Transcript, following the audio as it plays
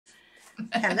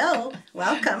Hello,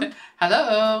 welcome.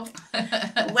 Hello.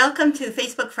 Welcome to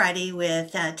Facebook Friday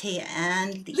with Thea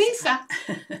and Lisa.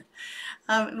 Lisa.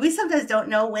 We sometimes don't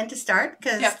know when to start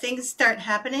because Yep. things start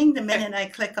happening the minute I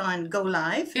click on go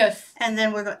live. Yes. And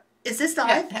then we're going, is this Yeah.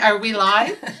 live? Are we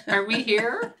live? Are we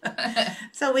here?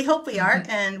 So we hope we are,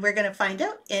 and we're going to find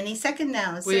out any second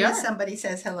now as We soon are. as somebody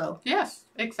says hello. Yes,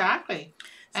 exactly.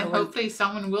 So And we're- hopefully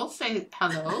someone will say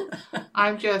hello.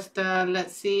 I'm just,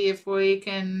 let's see if we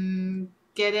can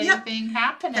get Yep. anything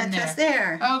happening Petra's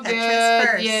there. there. Oh, Petra's good.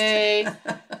 first. Yay.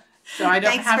 So I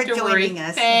don't Thanks have for to worry. joining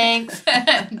us. Thanks.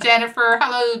 Jennifer.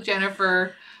 Hello,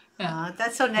 Jennifer.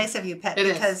 That's so nice of you, Pet, It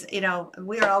is. because, you know,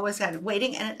 we're always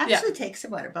waiting, and it actually takes,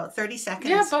 about 30 seconds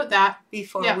Yeah, about that.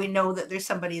 before we know that there's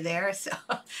somebody there. So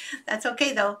that's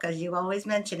okay, though, because you always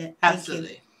mention it. Thank Absolutely.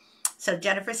 you. So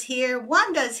Jennifer's here.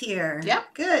 Wanda's here.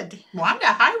 Yep. Good. Wanda.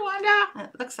 Hi, Wanda.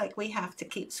 It looks like we have to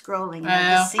keep scrolling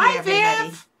now to see Hi, everybody.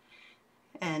 Viv.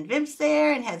 And Viv's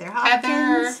there, and Heather Hopkins.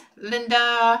 Heather,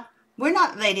 Linda. We're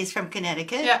not ladies from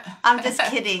Connecticut. Yeah. I'm just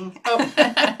kidding. Oh.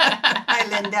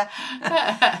 Hi, Linda.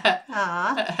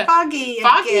 Aw, Foggy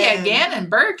Again in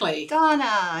Berkeley. Donna,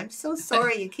 I'm so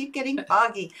sorry. You keep getting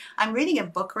foggy. I'm reading a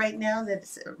book right now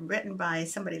that's written by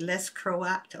somebody, Les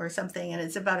Croat or something, and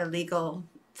it's about a legal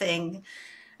thing,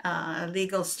 a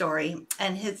legal story.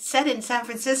 And it's set in San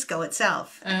Francisco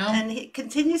itself. Oh. And he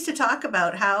continues to talk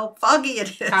about how foggy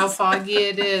it is. How foggy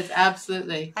it is,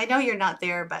 absolutely. I know you're not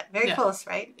there, but very close,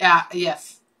 right? Yeah,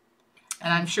 yes.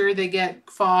 And I'm sure they get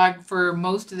fog for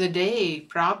most of the day,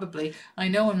 probably. I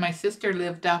know when my sister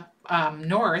lived up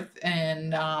north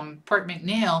in Port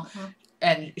McNeil,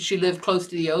 and she lived close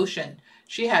to the ocean,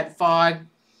 she had fog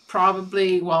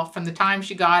probably, well, from the time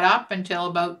she got up until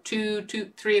about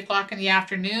 3 o'clock in the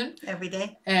afternoon. Every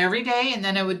day? Every day, and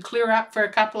then it would clear up for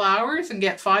a couple hours and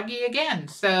get foggy again.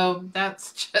 So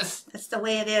that's just... That's the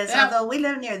way it is. Yeah. Although we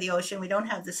live near the ocean, we don't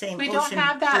have the same We ocean don't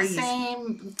have that breeze.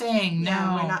 same thing, no.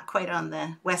 Yeah, we're not quite on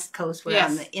the west coast. We're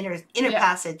on Yes. the inner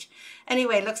passage.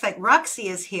 Anyway, it looks like Roxy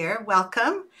is here.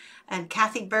 Welcome. And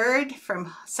Kathy Bird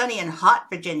from sunny and hot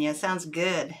Virginia. Sounds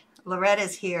good.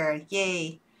 Loretta's here.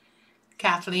 Yay.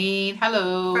 Kathleen,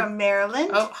 hello. From Maryland.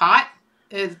 Oh, hot.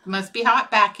 It must be hot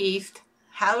back east.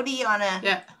 Howdy on a...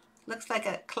 Yeah. Looks like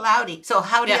a cloudy. So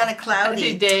howdy on a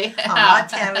cloudy day. Aw,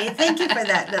 Tammy, thank you for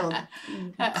that little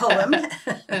poem.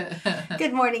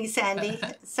 Good morning, Sandy.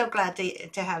 So glad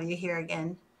to have you here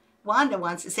again. Wanda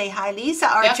wants to say hi, Lisa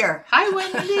Archer. Yep. Hi,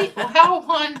 Wendy. How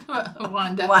Wanda?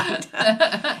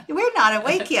 Wanda. We're not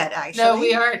awake yet, actually. No,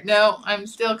 we aren't. No, I'm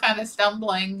still kind of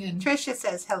stumbling. And Tricia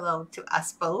says hello to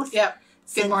us both. Yep.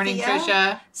 Good morning,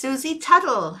 Tricia. Susie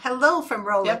Tuttle. Hello from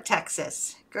Rolla, Yep.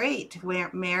 Texas. Great.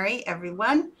 Mary,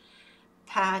 everyone.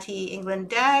 Patty, England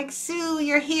Dag. Sue,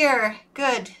 you're here.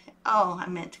 Good. Oh, I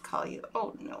meant to call you.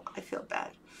 Oh, no, I feel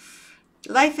bad.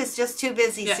 Life is just too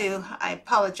busy, Yeah. Sue. I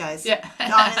apologize. Yeah.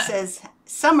 Donna says,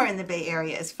 summer in the Bay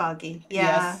Area is foggy.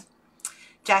 Yeah. Yes.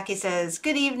 Jackie says,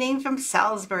 good evening from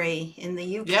Salisbury in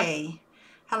the UK. Yep.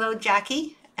 Hello,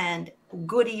 Jackie, and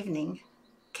good evening.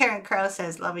 Karen Crow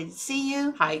says, lovely to see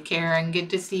you. Hi, Karen. Good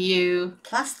to see you.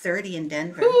 Plus 30 in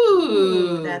Denver.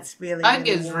 Ooh. That's really, That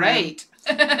really is warm. right.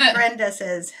 Brenda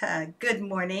says, good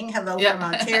morning. Hello Yep. from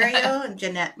Ontario.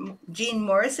 And Jean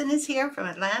Morrison is here from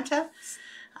Atlanta.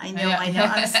 I know.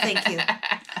 Thank you.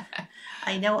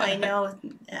 I know.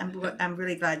 I'm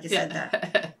really glad you said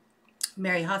that.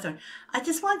 Mary Hawthorne. I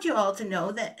just want you all to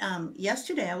know that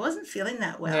yesterday I wasn't feeling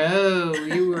that well. No,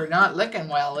 you were not looking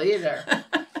well either.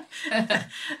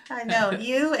 I know.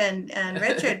 You and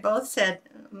Richard both said,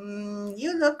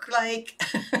 you look like...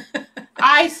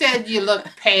 I said you look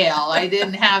pale. I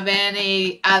didn't have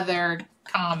any other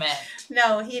comment.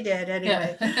 No, he did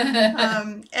anyway.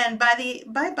 Yeah. And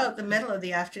by about the middle of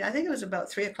the afternoon, I think it was about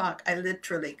 3 o'clock, I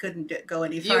literally couldn't go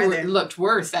any You farther. looked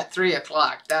worse at 3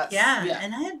 o'clock. Yeah,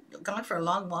 and I had gone for a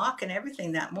long walk and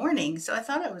everything that morning, so I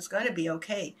thought I was going to be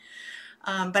okay.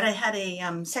 But I had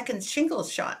a second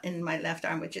shingles shot in my left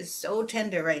arm, which is so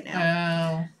tender right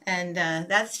now. Oh. And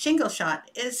that shingle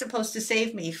shot is supposed to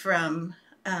save me from,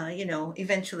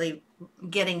 eventually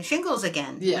getting shingles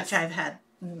again, Yes. which I've had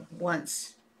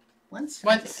once. I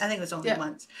think it was only Yeah.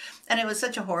 once. And it was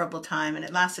such a horrible time, and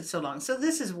it lasted so long. So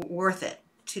this is worth it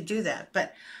to do that.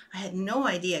 But I had no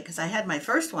idea, because I had my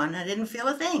first one, I didn't feel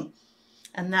a thing.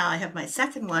 And now I have my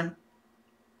second one,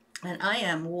 and I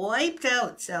am wiped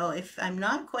out. So if I'm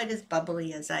not quite as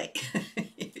bubbly as I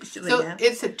usually So am.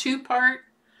 it's a two-part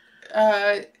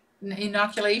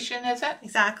inoculation, is it?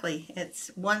 Exactly.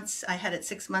 I had it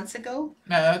 6 months ago.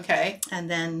 Oh, okay. And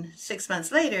then 6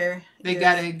 months later, they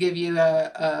got to give you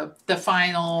the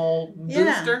final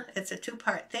booster. Yeah, it's a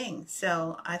 2-part thing.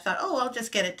 So I thought, oh, I'll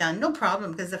just get it done. No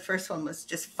problem, because the first one was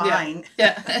just fine.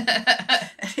 Yeah.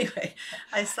 Anyway,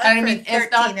 I slept for 13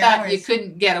 it's not hours. that you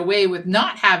couldn't get away with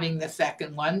not having the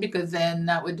second one, because then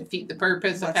that would defeat the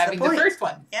purpose of having the first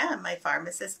one. Yeah, my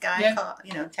pharmacist guy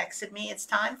texted me, it's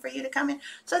time for you to come in.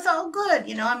 So I thought, oh, good,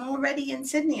 I'm already in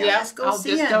Sydney. I'll just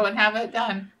go and have it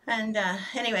done. And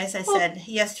anyways, I said,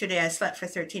 yesterday I slept for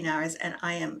 13 hours, and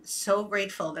I am so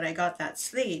grateful that I got that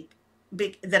sleep,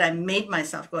 that I made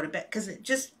myself go to bed, because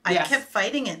I kept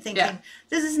fighting it, thinking,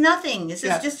 this is nothing. This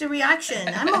is just a reaction.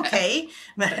 I'm okay.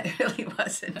 But it really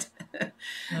wasn't.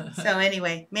 So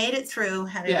anyway, made it through,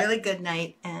 had a really good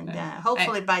night, and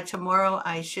hopefully by tomorrow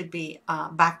I should be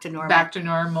back to normal. Back to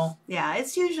normal. Yeah,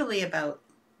 it's usually about,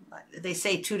 they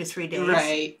say 2 to 3 days.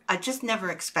 Right. I just never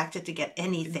expected to get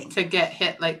anything. To get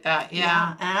hit like that,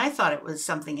 yeah. And I thought it was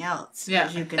something else,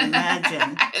 as you can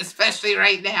imagine. Especially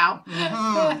right now.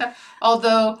 Mm-hmm.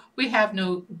 Although we have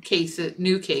no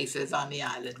new cases on the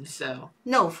island, so.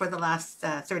 No, for the last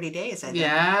 30 days, I think.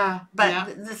 Yeah.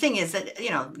 But the thing is that,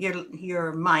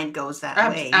 your mind goes that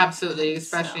way. Absolutely,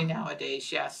 especially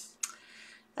nowadays, yes.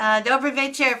 Dobry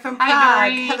večer from Prague. Hi,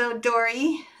 Dory. Hello,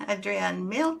 Dory. Adrian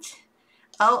Milt.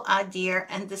 Oh, dear.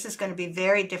 And this is going to be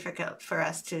very difficult for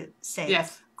us to say.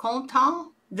 Yes. Content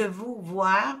de vous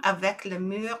voir avec le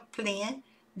mur plein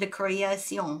de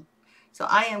créations. So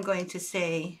I am going to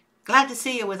say, glad to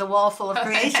see you with a wall full of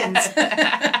creations.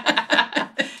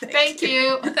 Thank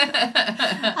you.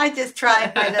 I just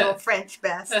tried my little French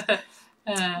best.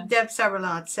 Deb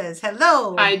Saberlant says,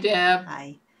 hello. Hi, Deb.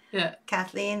 Hi. Yeah.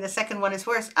 Kathleen, the second one is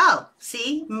worse. Oh,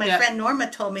 see? My friend Norma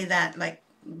told me that,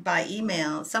 by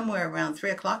email somewhere around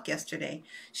 3 o'clock yesterday.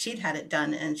 She'd had it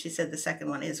done, and she said the second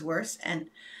one is worse.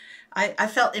 And I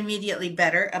felt immediately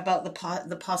better about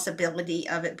the possibility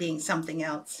of it being something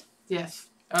else. Yes.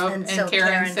 Oh, and so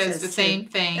Karen says the same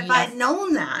thing. If I'd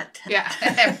known that. Yeah,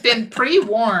 I've been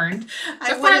pre-warned.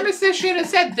 The pharmacist should have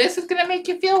said, this is going to make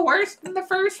you feel worse than the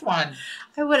first one.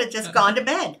 I would have just gone to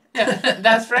bed.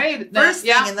 That's right. First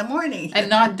thing in the morning. And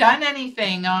not done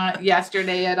anything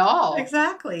yesterday at all.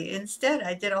 Exactly. Instead,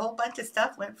 I did a whole bunch of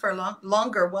stuff, went for a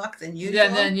longer walk than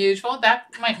usual. That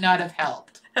might not have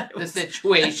helped the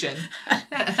situation.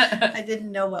 I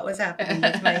didn't know what was happening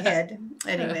with my head.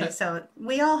 Anyway, so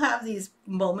we all have these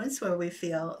moments where we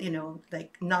feel,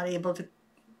 like not able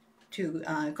to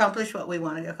accomplish what we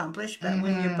want to accomplish. But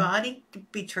when your body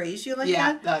betrays you like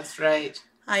that. Yeah, that's right.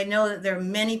 I know that there are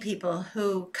many people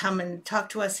who come and talk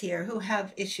to us here who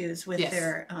have issues with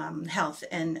their health.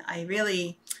 And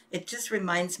it just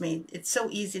reminds me, it's so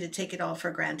easy to take it all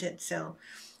for granted. So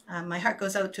my heart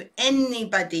goes out to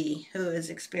anybody who is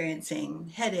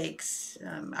experiencing headaches,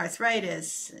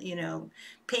 arthritis,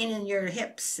 pain in your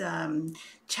hips,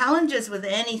 challenges with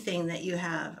anything that you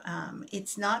have.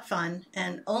 It's not fun.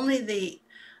 And only the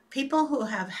people who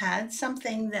have had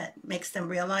something that makes them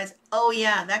realize, oh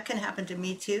yeah, that can happen to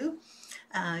me too,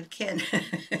 are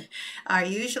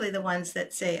usually the ones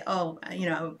that say, oh,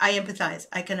 I empathize.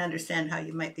 I can understand how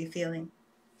you might be feeling.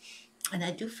 And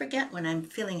I do forget when I'm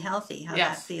feeling healthy how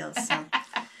that feels. So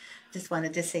just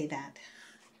wanted to say that.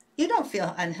 You don't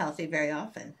feel unhealthy very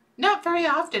often. Not very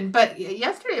often, but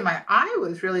yesterday my eye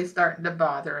was really starting to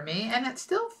bother me, and it's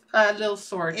still a little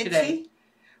sore today. Itchy?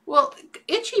 Well,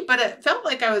 itchy, but it felt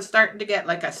like I was starting to get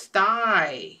like a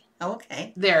sty.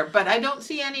 Okay. There, but I don't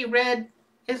see any red.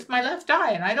 It's my left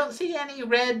eye, and I don't see any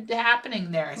red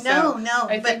happening there. No.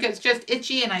 I think it's just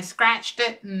itchy, and I scratched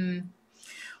it.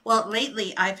 Well,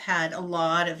 lately I've had a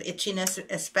lot of itchiness,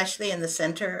 especially in the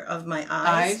center of my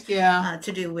eyes.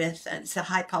 To do with, it's a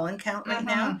high pollen count right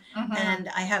now. And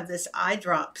I have this eye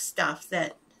drop stuff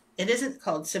that, it isn't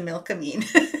called similkamine.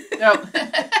 No.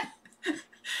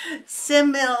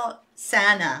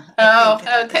 Similsana.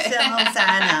 Okay.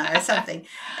 Similsana or something.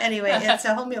 Anyway, it's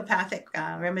a homeopathic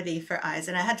remedy for eyes.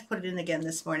 And I had to put it in again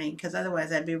this morning because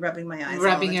otherwise I'd be rubbing my eyes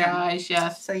Rubbing all the your time. eyes,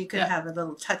 yes. So you could have a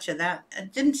little touch of that.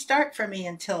 It didn't start for me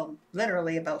until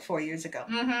literally about 4 years ago.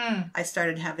 I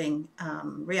started having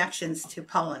reactions to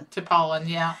pollen. To pollen,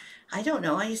 yeah. I don't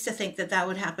know. I used to think that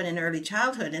would happen in early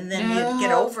childhood and then you'd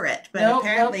get over it. But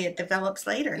apparently it develops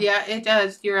later. Yeah, it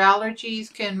does. Your allergies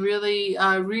can really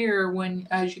rear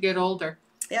as you get older.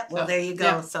 Yeah, well, there you go.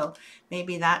 Yeah. So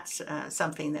maybe that's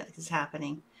something that is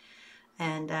happening.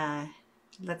 And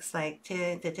looks like...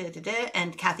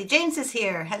 And Kathy James is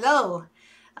here. Hello.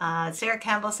 Sarah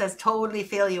Campbell says, totally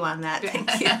feel you on that.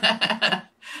 Thank you.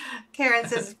 Karen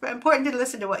says it's important to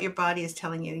listen to what your body is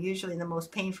telling you, usually in the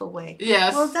most painful way.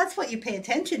 Yes. Well, that's what you pay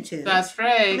attention to. That's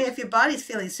right. I mean, if your body's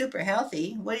feeling super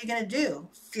healthy, what are you going to do?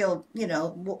 Feel,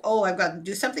 oh, I've got to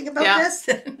do something about this?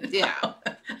 Yeah.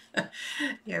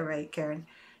 You're right, Karen.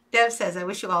 Deb says, I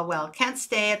wish you all well. Can't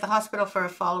stay at the hospital for a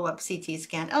follow-up CT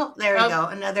scan. Oh, there we go.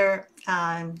 Another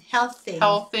health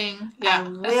thing. Yeah. I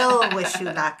will wish you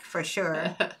luck for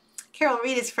sure. Carol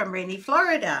Reed is from rainy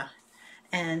Florida.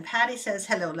 And Patty says,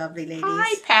 hello, lovely ladies.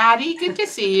 Hi, Patty. Good to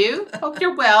see you. Hope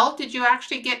you're well. Did you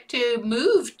actually get to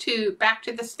move back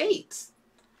to the States?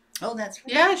 Oh, that's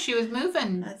right. Yeah, she was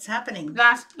moving. That's happening.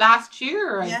 Last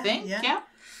year, I think. Yeah.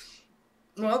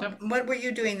 Well, what were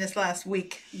you doing this last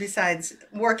week besides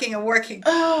working and working?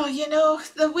 Oh,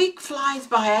 the week flies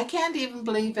by. I can't even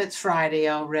believe it's Friday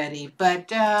already. But,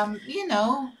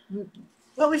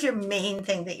 What was your main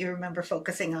thing that you remember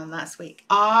focusing on last week?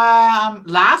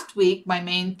 Last week, my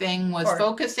main thing was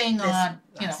focusing on,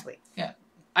 last week. Yeah.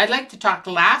 I'd like to talk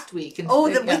last week.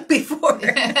 The week before.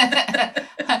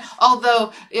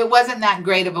 Although it wasn't that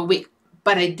great of a week.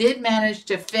 But I did manage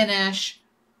to finish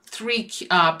 3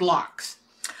 blocks.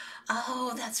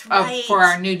 Oh, that's right. For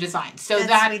our new design. So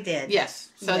we did. Yes.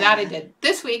 So that I did.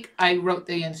 This week, I wrote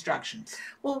the instructions.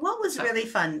 Well, what was really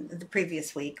fun the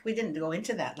previous week? We didn't go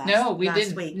into that last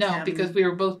week. No, because we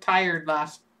were both tired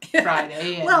last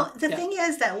Friday. Well, the thing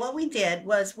is that what we did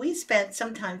was we spent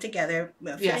some time together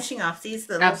finishing off these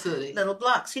little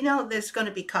blocks. There's going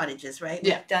to be cottages, right?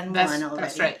 Yeah. We've done one already.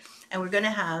 That's right. And we're going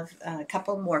to have a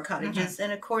couple more cottages.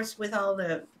 And, of course, with all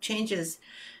the changes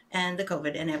and the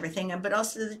COVID and everything, but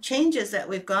also the changes that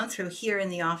we've gone through here in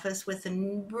the office with a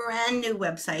brand new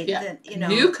website,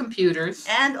 new computers,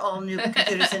 and all new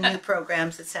computers and new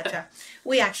programs, etc.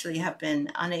 We actually have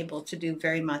been unable to do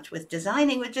very much with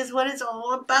designing, which is what it's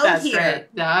all about here.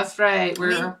 That's right.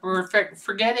 We're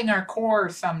forgetting our core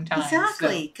sometimes.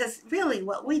 Exactly, because really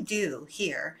what we do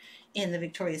here in the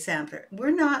Victoria Sampler,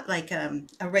 we're not like a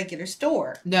regular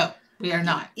store. No. We are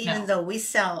not. Even though we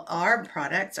sell our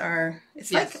products,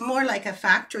 it's like more like a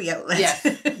factory outlet.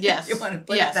 Yes. If you want to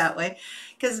put it that way.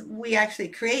 Because we actually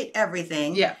create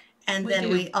everything. Yeah. And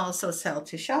then we also sell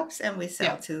to shops and we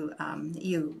sell to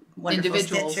you wonderful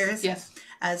stitchers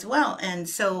as well. And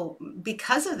so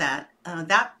because of that,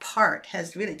 that part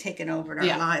has really taken over our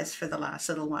lives for the last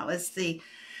little while. It's the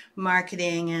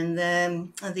marketing and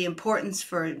the importance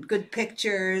for good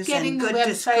pictures, getting and good the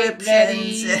descriptions.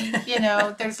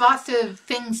 Ready. There's lots of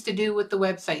things to do with the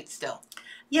website still.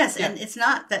 Yes, and it's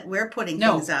not that we're putting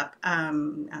things up.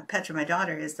 Petra, my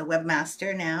daughter, is the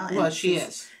webmaster now. And she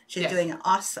is. She's doing an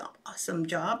awesome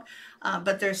job.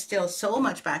 But there's still so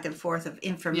much back and forth of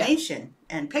information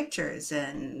and pictures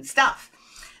and stuff.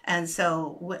 And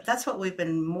so that's what we've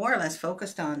been more or less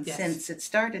focused on since it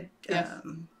started.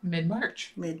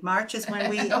 Mid-March. Mid-March is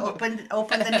when we opened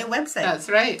the new website. That's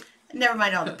right. Never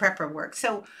mind all the prepper work.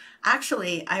 So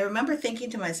actually, I remember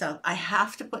thinking to myself, I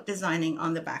have to put designing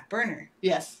on the back burner.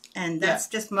 Yes. And that's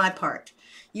just my part.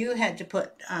 You had to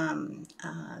put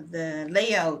the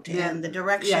layout and the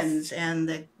directions and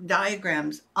the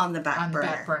diagrams on the back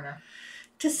burner.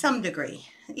 To some degree.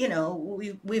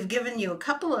 We've given you a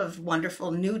couple of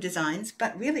wonderful new designs,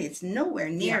 but really it's nowhere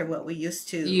near what we used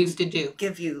to do.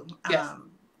 Give you.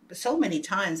 So many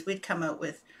times we'd come out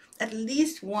with at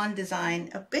least one design,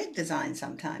 a big design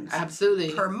sometimes.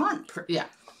 Absolutely. Per month.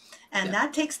 And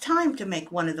that takes time to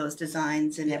make one of those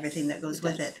designs and everything that goes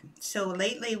with it. So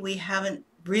lately we haven't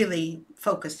really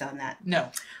focused on that.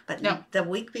 No. But the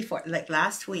week before, like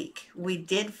last week, we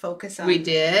did focus on it. We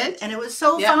did. And it was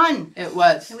so fun. It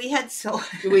was. We had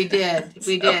We did.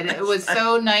 It was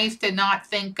so nice to not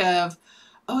think of,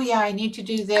 oh yeah, I need to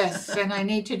do this and I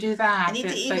need to do that. I need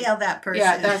to email that person.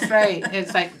 Yeah, that's right.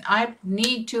 It's like, I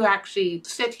need to actually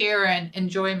sit here and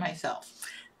enjoy myself.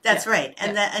 That's right.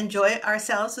 And that enjoy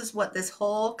ourselves is what this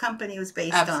whole company was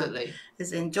based on.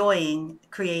 Is enjoying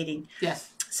creating. Yes.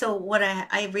 So what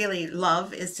I really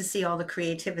love is to see all the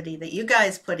creativity that you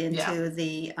guys put into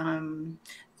the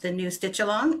new stitch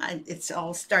along. It's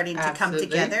all starting to come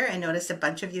together. I noticed a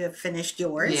bunch of you have finished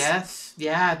yours. Yes.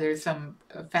 Yeah, there's some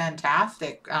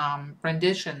fantastic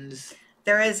renditions.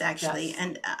 There is actually.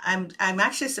 And I'm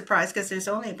actually surprised because there's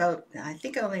only about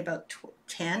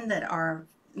 10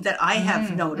 that I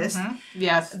have noticed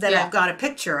that I've got a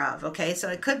picture of. Okay, so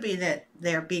it could be that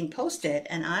they're being posted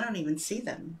and I don't even see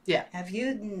them. Yeah. Have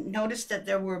you noticed that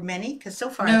there were many? Because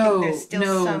so far I think there's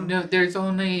still some. No, there's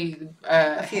only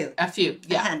a few. Yeah.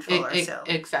 A handful or so.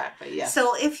 Exactly, yeah.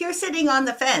 So if you're sitting on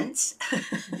the fence,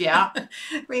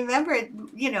 remember,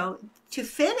 to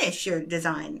finish your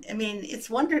design. I mean,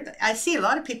 I see a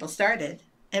lot of people started.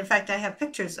 In fact, I have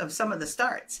pictures of some of the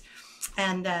starts.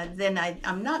 And then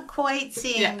I'm not quite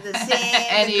seeing the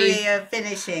same degree of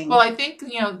finishing. Well, I think,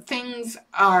 things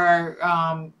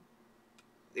are,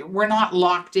 we're not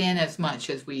locked in as much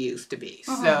as we used to be.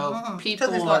 So people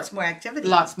so there's lots more activity.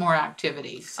 Lots more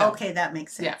activities. So. Okay, that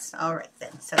makes sense. All right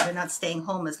then. So they're not staying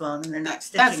home as long and they're not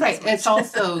stitching That's right. as much. It's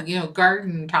also,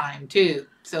 garden time too.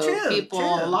 So True.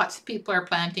 Lots of people are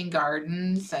planting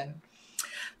gardens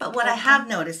But what I have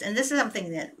noticed, and this is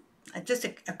something that just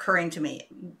occurring to me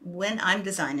when I'm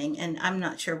designing, and I'm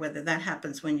not sure whether that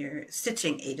happens when you're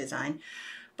stitching a design,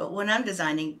 but when I'm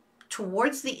designing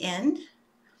towards the end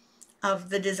of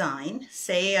the design,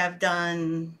 say I've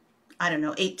done, I don't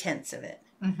know, 8/10 of it.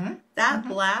 That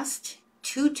last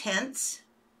 2/10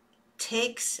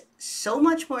 takes so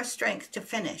much more strength to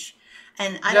finish.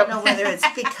 And I don't know whether it's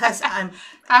because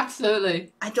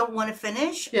Absolutely. I don't want to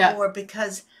finish or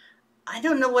because I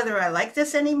don't know whether I like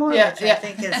this anymore, which I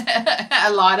think is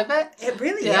a lot of it. It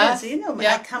really is. When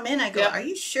I come in, I go, "Are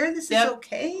you sure this is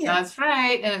okay?" And that's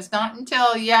right. And it's not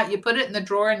until you put it in the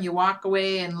drawer and you walk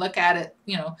away and look at it,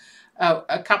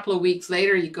 a couple of weeks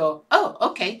later, you go, "Oh,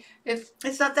 okay, it's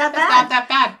not that bad." It's not that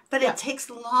bad. But it takes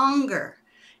longer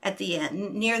at the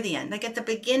end, near the end. Like at the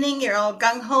beginning, you're all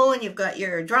gung-ho and you've got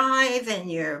your drive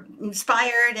and you're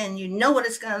inspired and you know what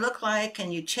it's going to look like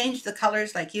and you change the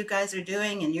colors like you guys are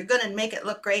doing and you're going to make it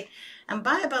look great. And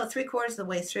by about 3/4 of the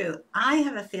way through, I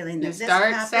have a feeling that you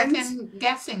start second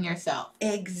guessing yourself.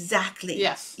 Exactly.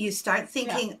 Yes. You start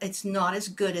thinking it's not as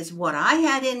good as what I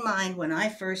had in mind when I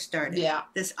first started. Yeah.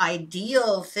 This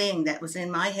ideal thing that was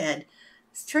in my head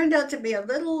has turned out to be a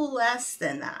little less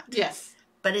than that. Yes.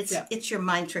 But it's your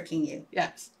mind tricking you.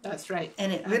 Yes, that's right.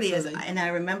 And it really is. And I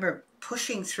remember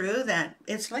pushing through that.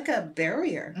 It's like a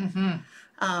barrier.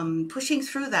 Pushing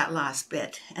through that last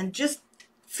bit and just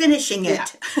finishing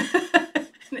it.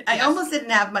 I almost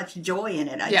didn't have much joy in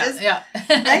it.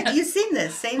 Right? You've seen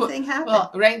this. Same thing happen.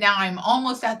 Well, right now I'm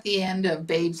almost at the end of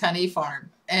Babe's Honey Farm.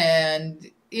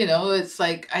 And it's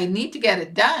like I need to get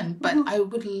it done, but I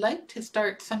would like to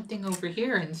start something over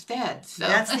here instead. So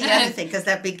that's the other thing, because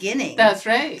that beginning, that's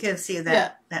right, gives you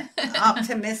that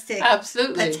optimistic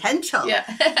absolutely potential.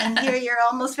 And here you're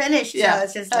almost finished. So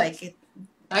it's just like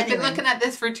I've been looking at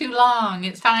this for too long.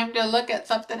 It's time to look at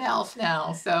something else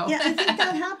now. So I think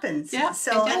that happens.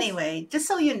 So anyway, just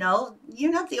so you know,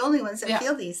 you're not the only ones that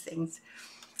feel these things.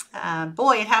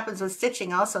 Boy, it happens with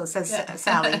stitching also, says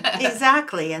Sally.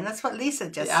 Exactly, and that's what Lisa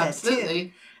just said,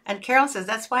 too. And Carol says,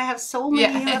 that's why I have so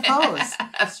many UFOs.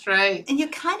 That's right. And you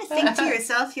kind of think to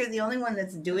yourself, you're the only one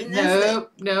that's doing this.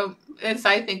 No.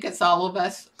 I think it's all of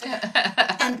us.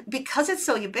 And because it's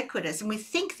so ubiquitous, and we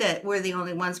think that we're the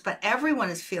only ones, but everyone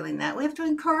is feeling that, we have to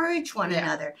encourage one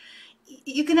another.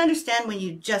 You can understand when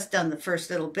you've just done the first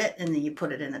little bit and then you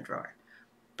put it in the drawer.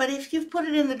 But if you've put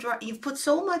it in the drawer, you've put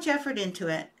so much effort into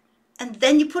it, and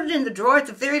then you put it in the drawer at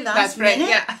the very last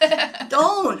minute.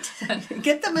 Don't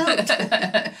get them out.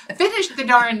 Finish the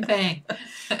darn thing.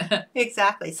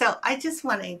 Exactly. So I just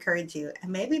want to encourage you,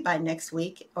 and maybe by next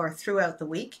week or throughout the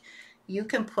week, you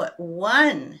can put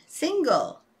one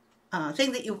single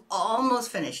thing that you've almost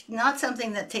finished. Not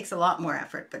something that takes a lot more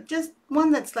effort, but just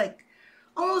one that's like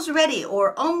almost ready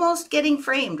or almost getting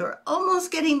framed or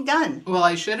almost getting done. Well,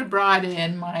 I should have brought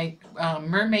in my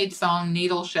Mermaid Song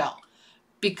needle shell,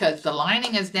 because the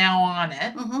lining is now on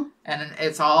it and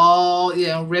it's all,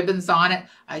 ribbons on it.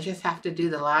 I just have to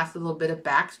do the last little bit of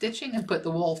back stitching and put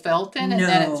the wool felt in and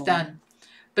then it's done.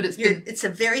 But it's the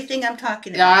very thing I'm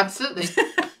talking about. Yeah, absolutely.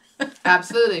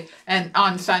 Absolutely. And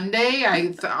on Sunday,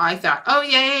 I thought, oh,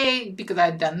 yay, because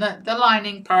I'd done the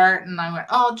lining part, and I went,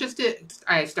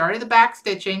 I started the back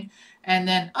stitching, and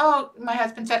then, my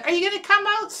husband said, are you going to come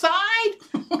outside?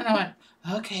 And I went,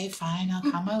 okay, fine,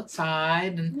 I'll come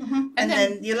outside. And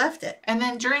then you left it. And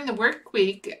then during the work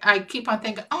week, I keep on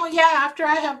thinking, after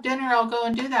I have dinner, I'll go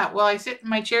and do that. Well, I sit in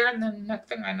my chair, and then next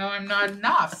thing I know, I'm nodding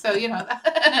off. So,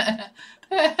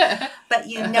 But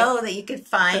you know that you could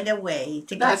find a way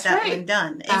to get that one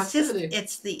done. It's Absolutely.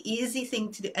 It's the easy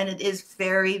thing to do, and it is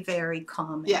very, very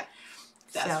common. Yeah,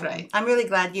 that's right. I'm really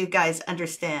glad you guys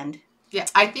understand. Yeah,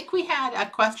 I think we had a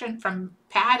question from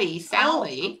Patty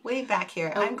Sally. Way back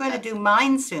here. I'm going to do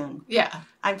mine soon. Yeah.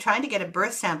 I'm trying to get a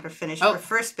birth sampler finished for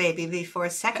first baby before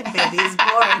second baby is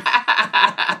born.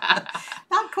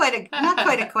 Not quite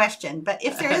a question, but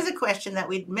if there is a question that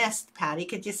we'd missed, Patty,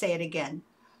 could you say it again?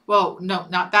 Well, no,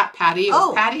 not that Patty. It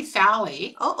was Patty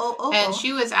Sally. And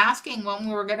she was asking when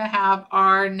we were going to have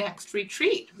our next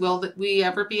retreat. Will we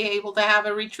ever be able to have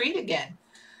a retreat again?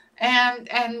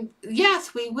 And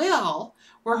yes, we will.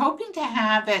 We're hoping to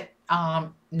have it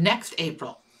next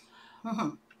April.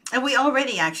 And we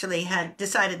already actually had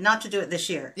decided not to do it this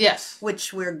year. Yes.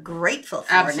 Which we're grateful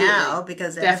for Absolutely. now,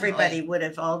 because Definitely. everybody would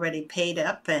have already paid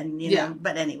up and, you know,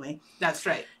 but anyway. That's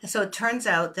right. So it turns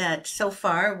out that so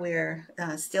far we're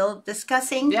still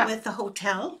discussing with the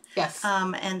hotel. Yes.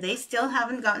 And they still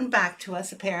haven't gotten back to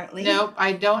us, apparently. Nope,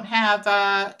 I don't have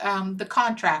the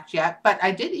contract yet, but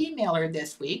I did email her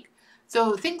this week.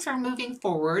 So things are moving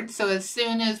forward. So as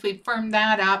soon as we firm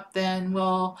that up, then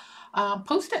we'll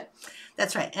post it.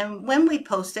 That's right. And when we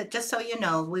post it, just so you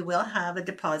know, we will have a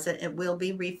deposit. It will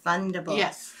be refundable.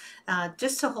 Yes.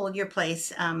 Just to hold your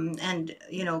place. And,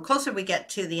 you know, closer we get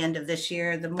to the end of this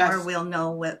year, the more we'll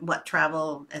know what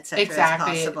travel, etc. is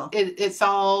possible. It's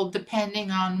all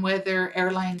depending on whether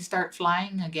airlines start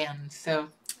flying again. So.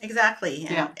 Exactly.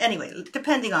 And anyway,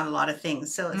 depending on a lot of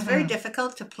things. So it's very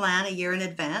difficult to plan a year in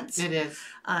advance. It is.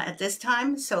 At this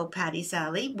time. So Patty,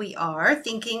 Sally, we are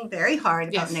thinking very hard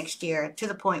about next year, to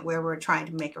the point where we're trying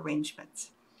to make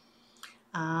arrangements.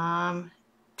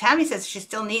 Tammy says she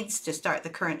still needs to start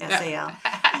the current SAL.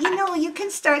 You know, you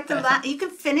can start you can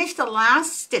finish the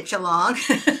last stitch along.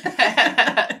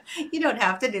 You don't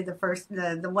have to do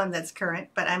the one that's current,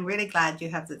 but I'm really glad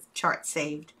you have the chart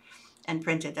saved and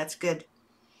printed. That's good.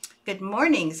 Good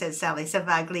morning, says Sally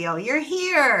Savaglio. You're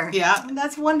here. Yeah.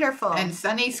 That's wonderful. And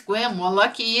sunny Squim. Well,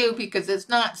 lucky you, because it's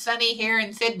not sunny here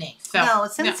in Sydney. So. No,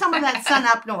 send some of that sun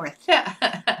up north.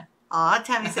 Aw,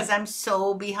 Tammy says, I'm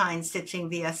so behind stitching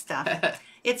VS stuff.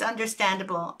 It's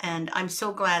understandable, and I'm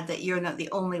so glad that you're not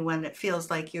the only one that feels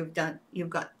like you've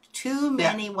got too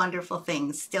many wonderful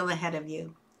things still ahead of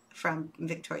you from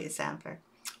Victoria Sampler.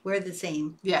 We're the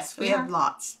same. Yes, we have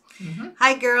lots.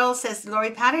 Hi, girls, says Lori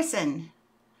Patterson.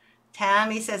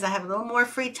 Tammy says, I have a little more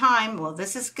free time. Well,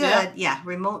 this is good. Yeah,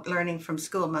 remote learning from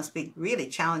school must be really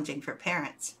challenging for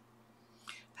parents.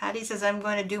 Patty says, I'm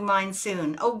going to do mine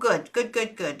soon. Oh, good, good,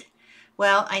 good, good.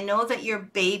 Well, I know that your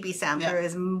baby sampler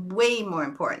is way more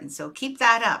important, so keep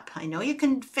that up. I know you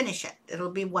can finish it. It'll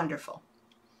be wonderful.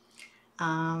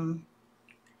 And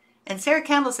Sarah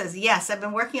Campbell says, yes, I've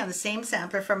been working on the same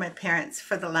sampler for my parents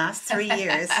for the last 3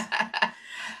 years.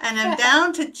 And I'm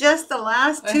down to just the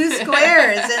last 2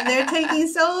 squares, and they're taking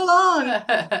so long.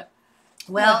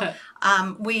 Well,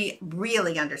 we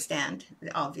really understand,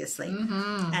 obviously.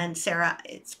 And Sarah,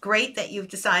 it's great that you've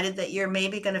decided that you're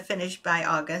maybe going to finish by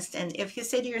August. And if you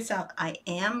say to yourself, I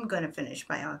am going to finish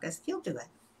by August, you'll do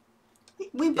it.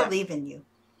 We believe in you.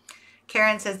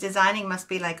 Karen says, designing must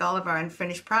be like all of our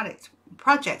unfinished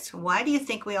projects. Why do you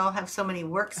think we all have so many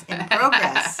works in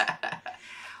progress?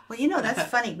 Well, you know, that's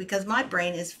funny, because my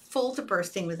brain is full to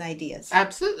bursting with ideas.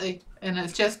 Absolutely. And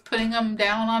it's just putting them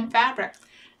down on fabric.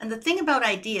 And the thing about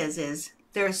ideas is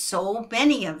there's so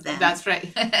many of them. That's right.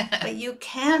 But you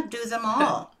can't do them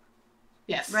all.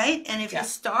 Yes. Right? And if you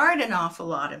start an awful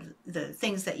lot of the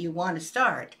things that you want to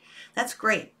start, that's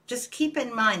great. Just keep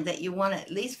in mind that you want to at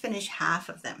least finish half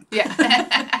of them.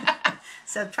 Yeah.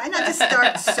 So try not to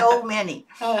start so many.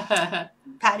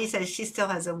 Patty says she still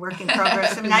has a work in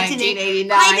progress from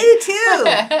 1989. I do too.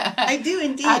 I do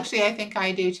indeed. Actually, I think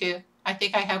I do too. I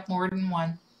think I have more than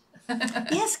one.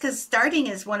 Yes, because starting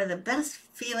is one of the best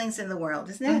feelings in the world,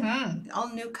 isn't it? All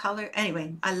new color.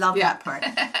 Anyway, I love that part.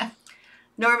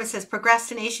 Norma says,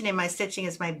 procrastination in my stitching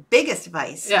is my biggest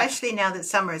vice, especially now that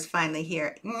summer is finally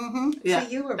here. So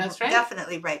you were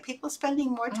definitely right. People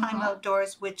spending more time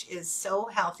outdoors, which is so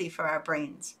healthy for our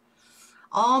brains.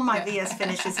 All my VS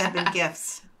finishes have been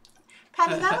gifts.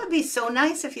 Patty, that would be so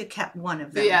nice if you kept one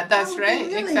of them. Yeah, that's right.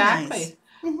 Really exactly.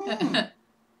 Nice.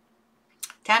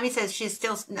 Tammy says she's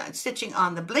still stitching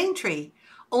on the bling tree.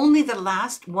 Only the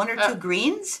last 1 or 2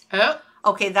 greens?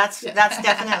 Okay, that's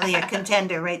definitely a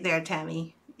contender right there,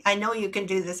 Tammy. I know you can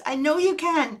do this. I know you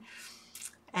can.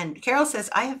 And Carol says,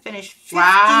 I have finished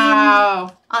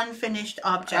 15 unfinished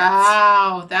objects.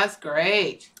 Wow, that's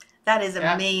great. That is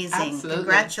amazing. Absolutely.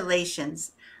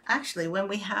 Congratulations. Actually, when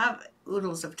we have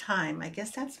oodles of time, I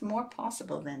guess that's more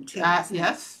possible then, too.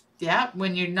 Yes. Yeah,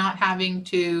 when you're not having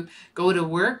to go to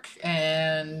work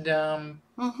and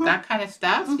that kind of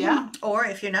stuff, Or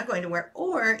if you're not going to work,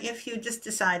 or if you just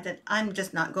decide that I'm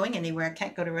just not going anywhere, I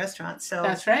can't go to restaurants. So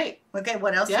that's right. Okay,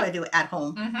 what else do I do at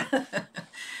home?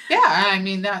 Yeah, I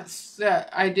mean, that's,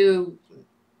 I do,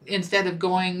 instead of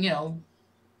going,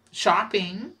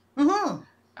 shopping,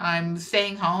 I'm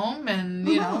staying home and,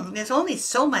 There's only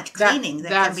so much cleaning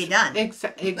that can be done.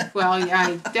 Well, yeah,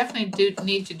 I definitely do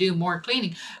need to do more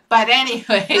cleaning. But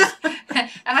anyways, and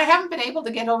I haven't been able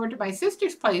to get over to my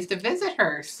sister's place to visit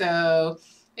her. So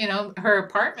you know, her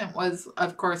apartment was,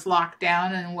 of course, locked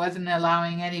down and wasn't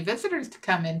allowing any visitors to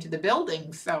come into the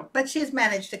building. So, but she's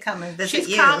managed to come and visit she's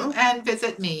you. come and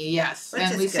visit me, yes. Which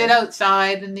and is we good. sit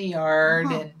outside in the yard,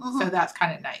 and so that's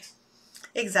kind of nice.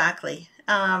 Exactly.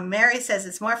 Mary says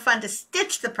it's more fun to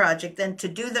stitch the project than to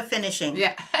do the finishing.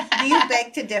 Yeah. Do you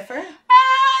beg to differ?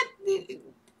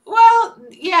 Well,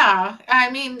 yeah. I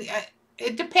mean,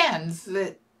 it depends.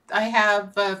 I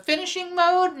have finishing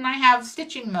mode and I have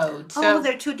stitching mode. So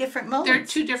they're two different modes. They're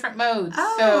two different modes.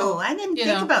 Oh, so, I didn't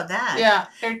think about that. Yeah,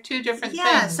 they're two different things.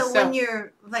 Yeah, so when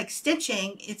you're like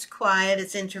stitching, it's quiet,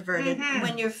 it's introverted. Mm-hmm.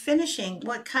 When you're finishing,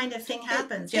 what kind of thing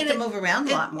happens? You have to move around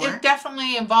a lot more. It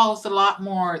definitely involves a lot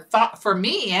more thought, for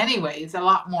me anyways, a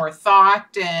lot more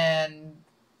thought, and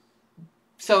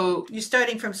so you're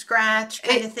starting from scratch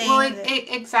kind of thing. Well,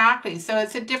 exactly. So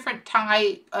it's a different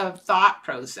type of thought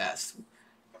process.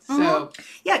 So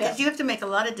yeah, because you have to make a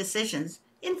lot of decisions.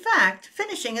 In fact,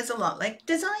 finishing is a lot like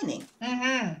designing.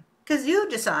 Because you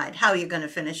decide how you're going to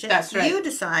finish it. That's right. You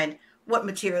decide what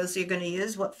materials you're going to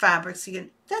use, what fabrics you're going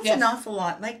to... That's an awful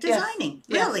lot like designing,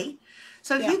 really.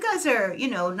 So if you guys are,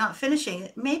 not finishing,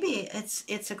 maybe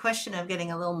it's a question of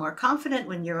getting a little more confident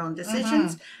with your own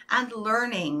decisions and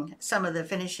learning some of the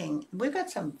finishing. We've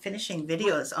got some finishing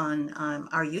videos on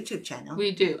our YouTube channel. We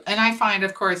do. And I find,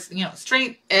 of course,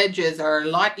 straight edges are a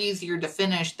lot easier to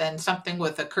finish than something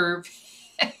with a curve.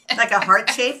 Like a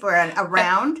heart shape or a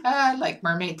round? Like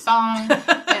Mermaid Song.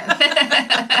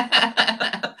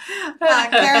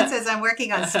 Karen says, I'm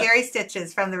working on scary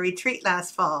stitches from the retreat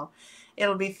last fall.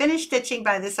 It'll be finished stitching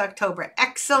by this October.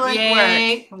 Excellent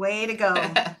work. Way to go.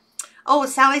 Oh,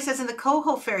 Sally says, and the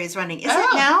coho fairy is running. Is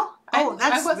it now? Oh,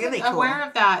 that's really cool. I wasn't aware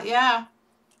of that, yeah.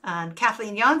 And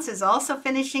Kathleen Yance is also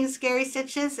finishing Scary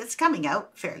Stitches. It's coming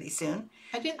out fairly soon.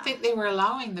 I didn't think they were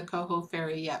allowing the coho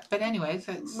fairy yet, but anyways,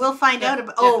 we'll find out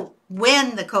about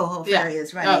when the coho fairy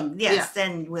is running.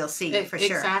 Then we'll see for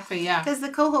sure. Exactly, yeah. Because the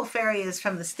coho fairy is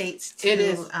from the States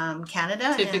to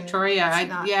Canada. To Victoria.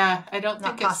 I don't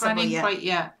think it's running quite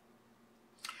yet.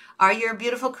 Are your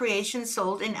beautiful creations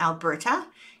sold in Alberta?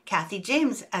 Kathy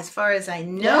James, as far as I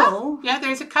know. Yeah,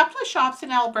 there's a couple of shops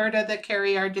in Alberta that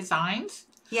carry our designs.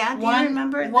 Yeah, do you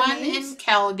remember the one names? In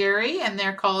Calgary, and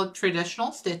they're called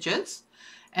Traditional Stitches.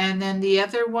 And then the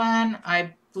other one,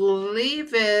 I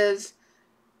believe, is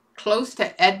close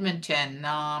to Edmonton.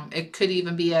 It could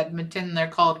even be Edmonton. They're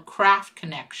called Craft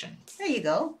Connections. There you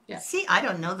go. Yeah. See, I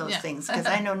don't know those things because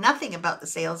I know nothing about the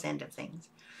sales end of things.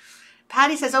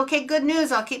 Patty says, okay, good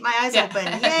news. I'll keep my eyes open.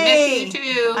 Yay! Miss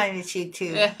you too. I miss you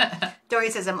too. Dory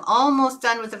says, I'm almost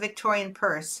done with the Victorian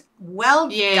purse. Well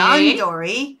done,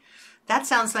 Dory. That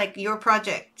sounds like your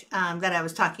project that I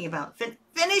was talking about.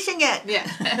 Finishing it.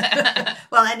 Yeah.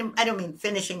 Well, I don't mean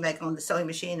finishing like on the sewing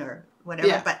machine or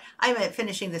whatever, but I meant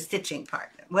finishing the stitching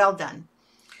part. Well done.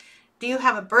 Do you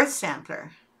have a birth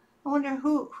sampler? I wonder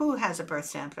who has a birth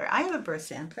sampler. I have a birth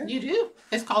sampler. You do.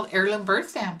 It's called Heirloom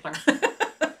Birth Sampler.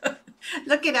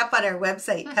 Look it up on our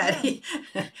website, Patty.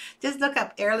 Just look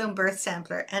up Heirloom Birth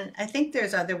Sampler. And I think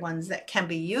there's other ones that can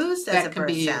be used as a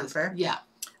birth sampler. Yeah.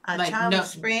 Child of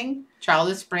Spring.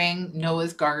 Child of Spring,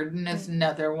 Noah's Garden is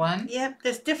another one. Yep,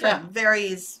 there's different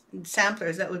various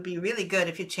samplers that would be really good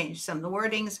if you changed some of the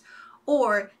wordings.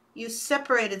 Or you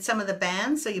separated some of the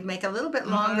bands, so you make a little bit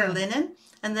longer linen.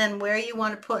 And then where you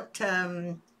want to put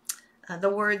the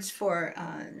words for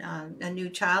a new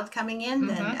child coming in,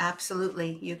 then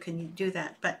absolutely you can do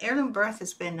that. But Heirloom Birth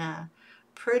has been a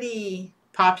pretty...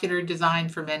 popular design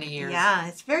for many years. Yeah,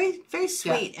 it's very, very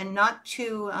sweet and not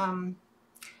too...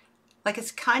 like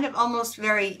it's kind of almost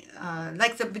very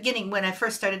like the beginning when I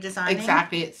first started designing.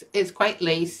 Exactly, it's quite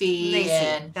lacy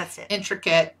and that's it.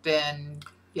 Intricate and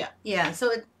yeah.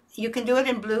 So you can do it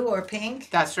in blue or pink.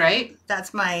 That's right.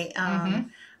 That's my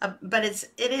but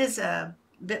it is a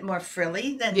bit more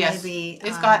frilly than maybe.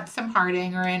 It's got some heart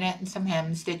hanger in it and some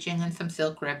hem stitching and some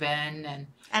silk ribbon and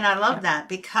I love that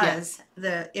because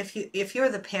if you're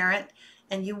the parent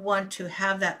and you want to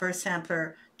have that birth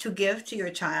sampler to give to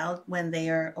your child when they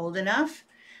are old enough,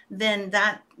 then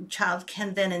that child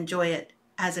can then enjoy it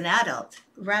as an adult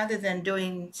rather than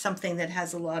doing something that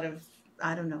has a lot of,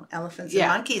 I don't know, elephants and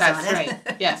monkeys on it. That's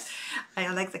right. Yes. I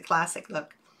like the classic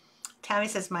look. Tammy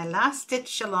says, my last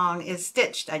stitch along is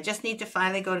stitched. I just need to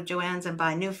finally go to Joann's and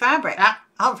buy new fabric.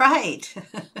 All right.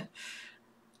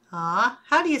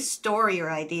 How do you store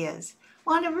your ideas?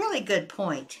 Well, on a really good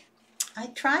point.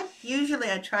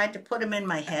 Usually I tried to put them in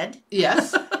my head.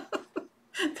 Yes.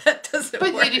 That doesn't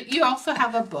work. But you also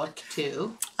have a book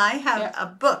too. I have a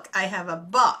book. I have a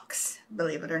box,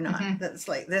 believe it or not, that's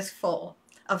like this full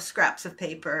of scraps of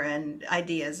paper and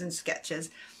ideas and sketches.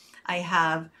 I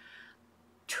have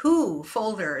 2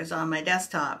 folders on my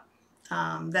desktop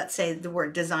that say the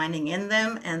word designing in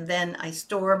them, and then I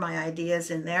store my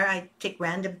ideas in there. I take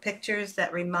random pictures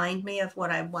that remind me of what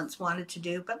I once wanted to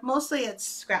do, but mostly it's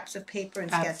scraps of paper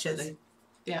and sketches. Absolutely.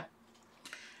 Yeah.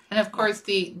 And of course,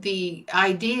 the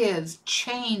ideas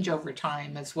change over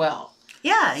time as well.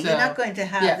 Yeah, so, you're not going to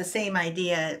have the same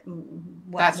idea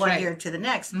one year to the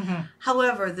next. Mm-hmm.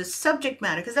 However, the subject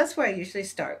matter, because that's where I usually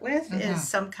start with, is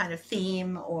some kind of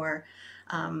theme, or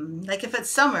like if it's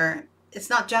summer, it's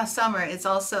not just summer, it's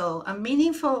also a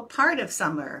meaningful part of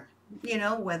summer, you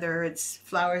know, whether it's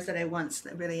flowers that I once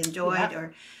really enjoyed,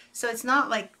 or so it's not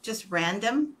like just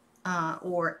random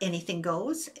or anything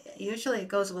goes. Usually it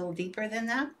goes a little deeper than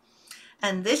that.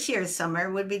 And this year's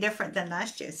summer would be different than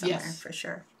last year's summer, for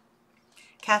sure.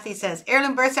 Kathy says,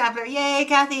 heirloom birth sampler. Yay,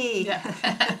 Kathy.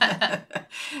 Yeah.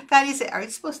 Patty said, are you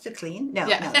supposed to clean? No,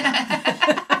 no.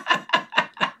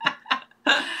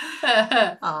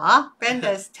 Aw,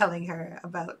 Brenda's telling her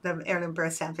about the heirloom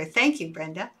birth sampler. Thank you,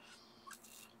 Brenda.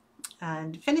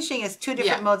 And finishing is 2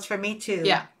 different modes for me, too.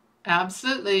 Yeah,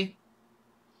 absolutely.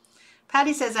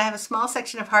 Patty says, I have a small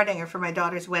section of heart hanger for my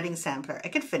daughter's wedding sampler. I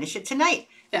could finish it tonight.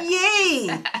 Yeah.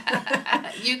 Yay!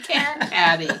 You can,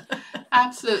 Patty.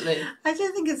 Absolutely. I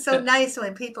just think it's so nice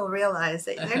when people realize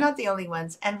that they're not the only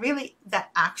ones. And really,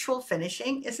 that actual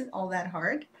finishing isn't all that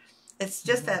hard. It's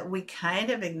just that we kind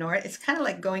of ignore it. It's kind of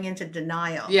like going into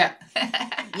denial. Yeah.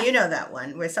 You know that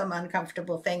one, where some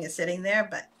uncomfortable thing is sitting there,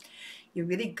 but you're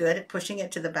really good at pushing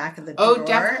it to the back of the drawer. Oh,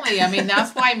 definitely. I mean,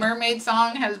 that's why Mermaid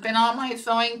Song has been on my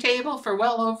sewing table for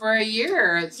well over a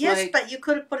year. It's yes, but you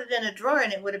could have put it in a drawer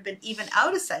and it would have been even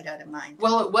out of sight, out of mind.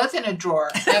 Well, it was in a drawer.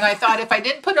 And I thought if I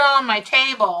didn't put it on my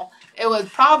table, it was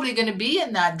probably going to be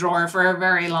in that drawer for a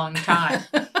very long time.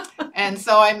 And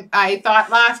so I thought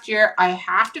last year, I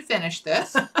have to finish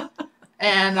this.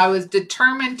 And I was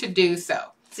determined to do so.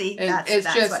 See, that's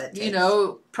just, what it takes. You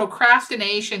know,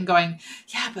 procrastination going,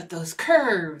 yeah, but those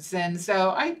curves. And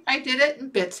so I did it in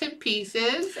bits and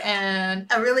pieces. And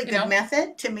a really good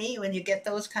method to me when you get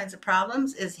those kinds of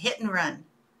problems is hit and run.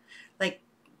 Like,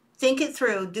 think it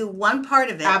through, do one part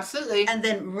of it. Absolutely. And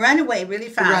then run away really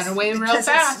fast. Run away real fast.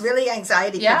 Because it's really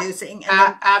anxiety producing. And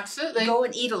then absolutely. Go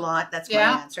and eat a lot. That's my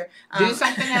answer. Do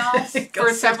something else for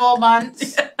several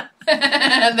months.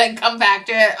 And then come back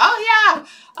to it. Oh, yeah,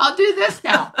 I'll do this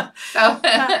now. So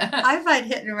I find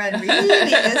hit and run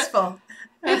really useful.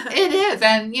 It is.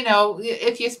 And, you know,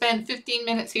 if you spend 15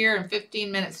 minutes here and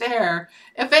 15 minutes there,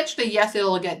 eventually, yes,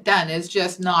 it'll get done. It's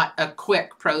just not a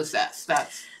quick process.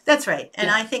 That's right.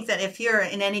 And I think that if you're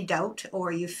in any doubt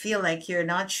or you feel like you're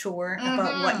not sure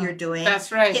about what you're doing,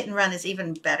 that's right. Hit and run is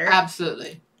even better.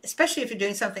 Absolutely. Especially if you're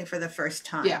doing something for the first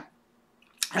time. Yeah.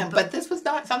 But this was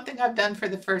not something I've done for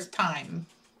the first time.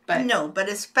 But no, but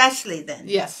especially then.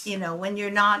 Yes. You know, when you're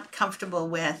not comfortable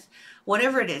with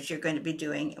whatever it is you're going to be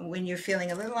doing, when you're feeling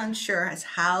a little unsure as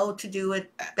how to do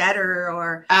it better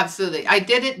or... Absolutely. I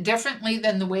did it differently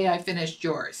than the way I finished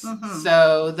yours.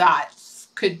 So that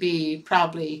could be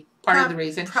probably part of the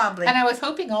reason. Probably. And I was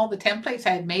hoping all the templates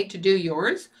I had made to do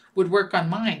yours would work on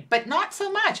mine, but not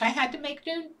so much. I had to make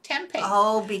new templates.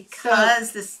 Oh,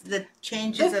 because the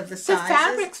changes of the sizes? The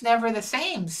fabric's never the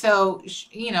same. So,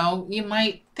 you know, you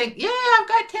might think, yeah, I've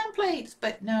got templates,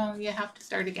 but no, you have to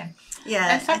start again.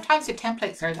 Yeah. And sometimes the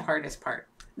templates are the hardest part.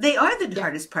 They are the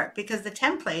hardest part because the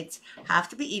templates have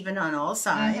to be even on all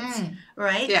sides,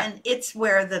 right? Yeah. And it's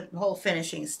where the whole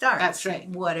finishing starts. That's right.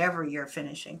 Whatever you're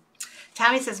finishing.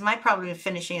 Tammy says, my problem with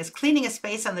finishing is cleaning a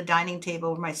space on the dining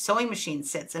table where my sewing machine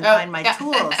sits and find my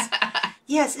tools.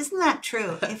 Yes, isn't that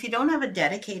true? If you don't have a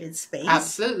dedicated space,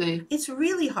 absolutely, it's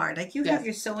really hard. Like you have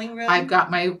your sewing room. I've got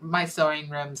my sewing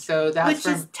room, so that's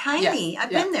which is tiny. I've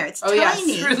been there. It's tiny. Yeah,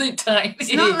 it's really tiny.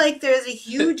 It's not like there's a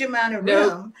huge amount of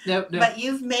room. Nope. But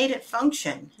you've made it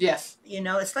function. Yes. You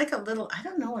know, it's like a little. I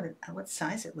don't know what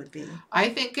size it would be. I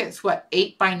think it's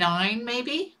 8 by 9,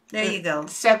 maybe. There you go.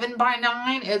 7 by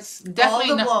 9. It's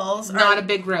definitely not a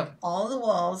big room. All the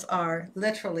walls are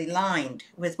literally lined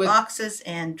with boxes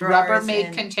and drawers.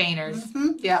 Rubber-made containers.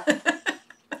 Yeah.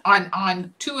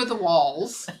 on 2 of the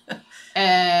walls.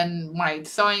 And my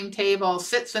sewing table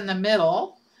sits in the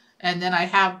middle. And then I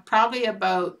have probably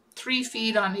about 3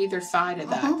 feet on either side of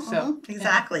that.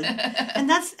 Exactly. And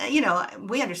that's, you know,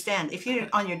 we understand. If you're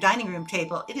on your dining room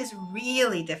table, it is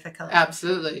really difficult.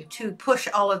 Absolutely. To push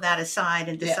all of that aside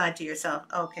and decide to yourself,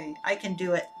 okay, I can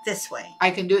do it this way.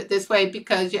 I can do it this way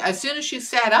because as soon as you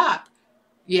set up,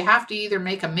 you have to either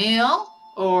make a meal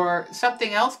or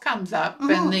something else comes up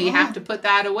and you have to put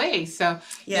that away. So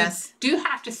you do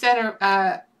have to set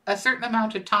a certain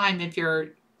amount of time if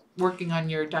you're working on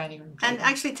your dining room table. And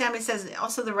actually, Tammy says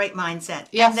also the right mindset.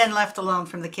 Yes. And then left alone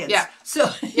from the kids. Yeah. So,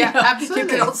 yeah, absolutely. You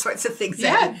get all sorts of things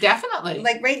Yeah, out. definitely.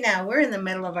 Like right now, we're in the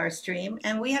middle of our stream,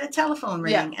 and we had a telephone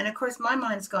ringing. Yeah. And of course, my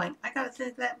mind's going, I got to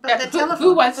think that, but the telephone.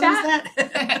 Who was Who's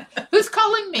that? Who's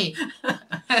calling me?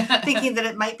 Thinking that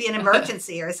it might be an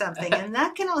emergency or something. And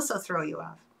that can also throw you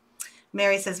off.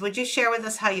 Mary says, would you share with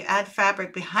us how you add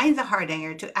fabric behind the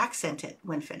hardanger to accent it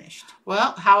when finished?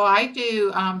 Well, how I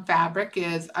do fabric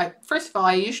is, first of all,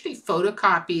 I usually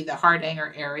photocopy the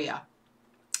hardanger area.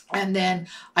 And then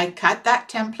I cut that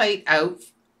template out.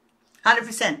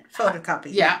 100%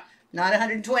 photocopy. Yeah. Not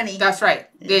 120. That's right.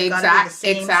 The exact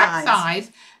size.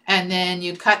 And then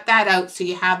you cut that out so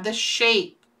you have the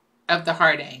shape of the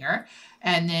hardanger.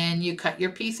 And then you cut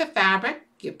your piece of fabric.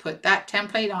 You put that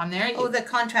template on there. The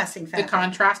contrasting fabric. The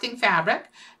contrasting fabric.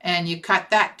 And you cut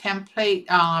that template,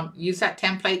 use that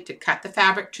template to cut the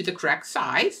fabric to the correct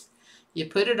size. You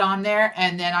put it on there,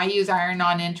 and then I use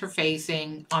iron-on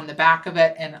interfacing on the back of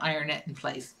it and iron it in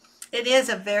place. It is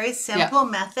a very simple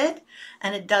method,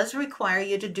 and it does require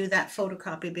you to do that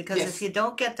photocopy, because if you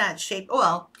don't get that shape,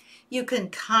 well, you can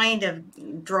kind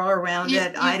of draw around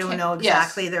it. I don't know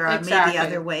exactly. There are maybe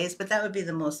other ways, but that would be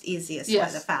the most easiest way,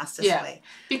 the fastest way.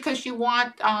 Because you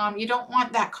want, you don't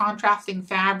want that contrasting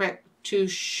fabric to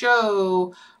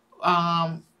show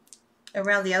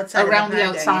around the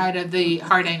outside of the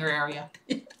hardanger area.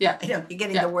 Yeah. I know, you're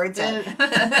getting the words out.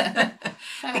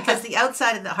 Because the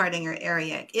outside of the hardanger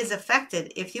area is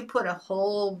affected if you put a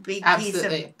whole big piece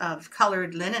of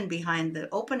colored linen behind the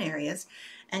open areas,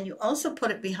 and you also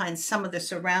put it behind some of the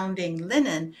surrounding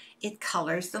linen, it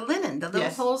colors the linen. The little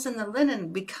holes in the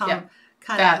linen become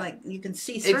kind of like, you can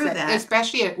see through that.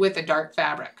 Especially with a dark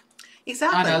fabric.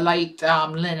 Exactly. On a light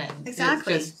linen.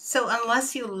 Exactly. So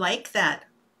unless you like that,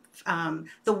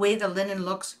 the way the linen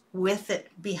looks with it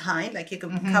behind, like you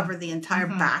can cover the entire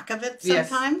back of it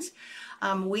sometimes,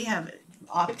 we have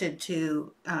opted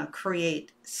to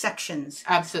create sections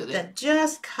that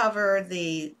just cover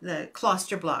the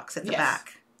cluster blocks at the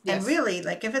back. And really,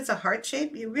 like if it's a heart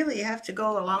shape, you really have to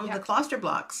go along the cluster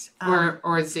blocks.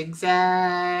 Or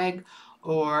zigzag,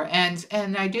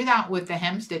 and I do that with the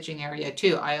hem stitching area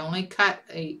too. I only cut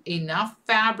enough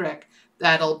fabric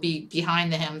that'll be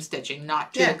behind the hem stitching,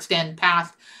 not to extend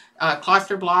past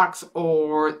cluster blocks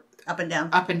or up and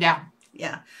down. Up and down.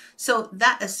 Yeah. So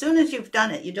that as soon as you've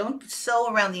done it, you don't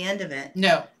sew around the end of it.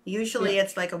 No. Usually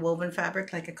it's like a woven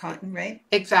fabric, like a cotton, right?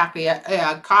 Exactly.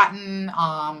 Cotton,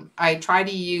 I try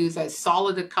to use as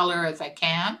solid a color as I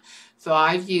can. So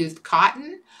I've used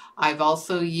cotton. I've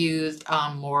also used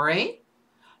moire.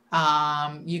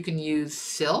 You can use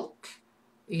silk,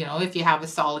 you know, if you have a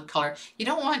solid color. You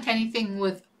don't want anything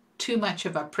with too much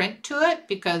of a print to it,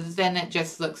 because then it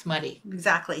just looks muddy.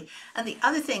 Exactly. And the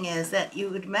other thing is that you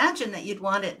would imagine that you'd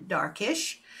want it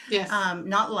darkish. Yes.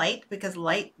 Not light, because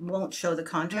light won't show the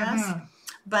contrast.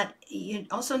 But you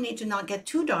also need to not get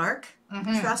too dark.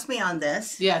 Trust me on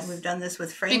this. Yes. We've done this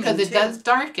with framing because it does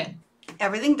darken.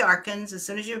 Everything darkens as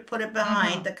soon as you put it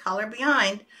behind. The color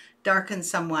behind darkens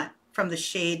somewhat from the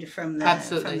shade from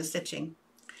the stitching.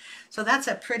 So that's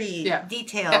a pretty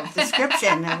detailed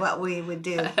description of what we would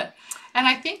do. And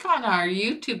I think on our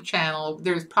YouTube channel,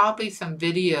 there's probably some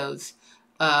videos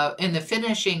in the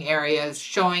finishing areas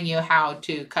showing you how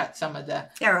to cut some of the...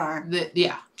 There are.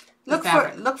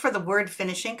 Look for the word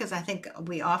finishing, because I think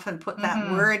we often put that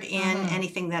word in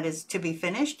anything that is to be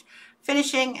finished.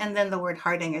 Finishing, and then the word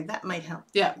hardanger. That might help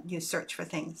you search for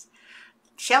things.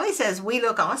 Shelley says, we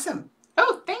look awesome.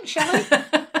 Oh, thanks, Shelley.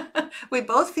 We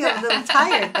both feel a little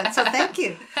tired, but so thank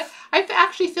you. I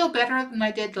actually feel better than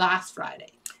I did last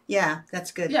Friday. Yeah,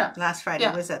 that's good. Yeah. Last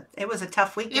Friday was a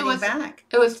tough week getting back.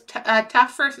 It was a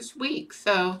tough first week,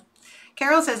 so...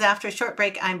 Carol says, after a short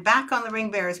break, I'm back on the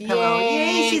Ring Bearer's pillow.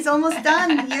 Yay, she's almost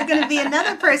done. You're going to be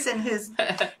another person who's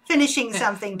finishing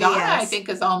something. Donna, I think,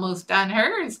 is almost done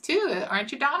hers, too.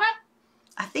 Aren't you, Donna?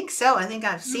 I think so. I think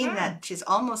I've seen that. She's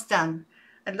almost done.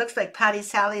 It looks like Patty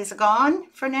Sally's gone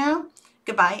for now.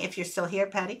 Goodbye, if you're still here,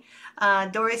 Patty.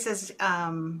 Dory says,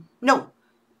 no.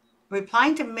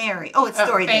 Replying to Mary. Oh, it's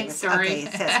Dory Davis. Okay,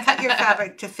 it says, cut your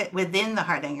fabric to fit within the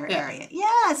hardanger area.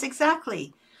 Yes,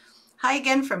 exactly. Hi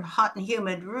again from hot and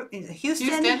humid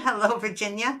Houston. Hello,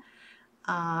 Virginia.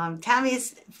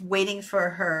 Tammy's waiting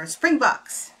for her spring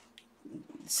box.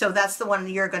 So that's the one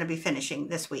you're going to be finishing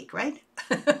this week, right?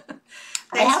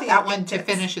 I have that one to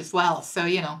finish as well. So,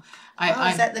 you know.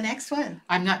 Is that the next one?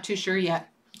 I'm not too sure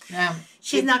yet.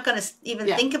 She's not going to even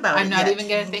think about it I'm not even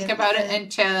going to think about it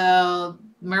until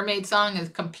Mermaid Song is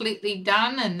completely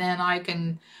done. And then I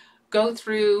can go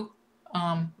through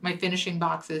my finishing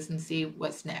boxes and see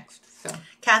what's next. So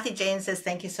Kathy Jane says,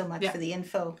 thank you so much for the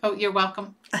info. Oh, you're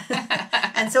welcome.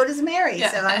 And so does Mary. Yeah.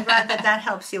 So I'm glad that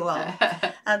helps you all.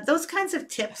 Those kinds of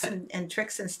tips and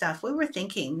tricks and stuff, we were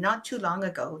thinking not too long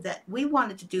ago that we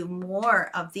wanted to do more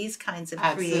of these kinds of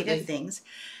creative things.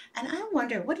 And I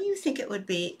wonder, what do you think it would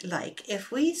be like if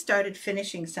we started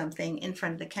finishing something in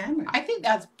front of the camera? I think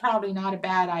that's probably not a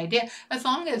bad idea, as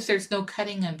long as there's no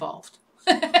cutting involved.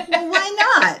 Well,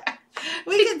 why not?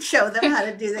 We could show them how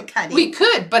to do the cutting. We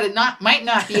could, but it might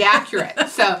not be accurate.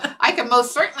 So I can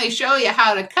most certainly show you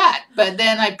how to cut, but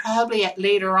then I probably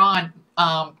later on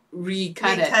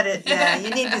recut it. Yeah,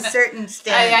 you need a certain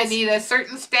stance. I need a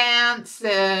certain stance,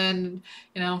 and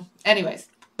anyways.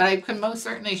 But I can most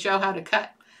certainly show how to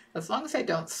cut. As long as I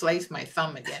don't slice my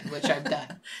thumb again, which I've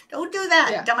done. Don't do that.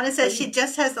 Yeah. Donna says she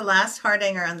just has the last hard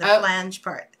hanger on the flange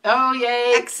part. Oh,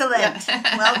 yay. Excellent.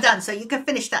 Yeah. Well done. So you can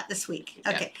finish that this week.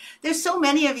 Okay. Yeah. There's so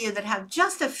many of you that have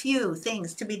just a few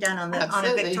things to be done on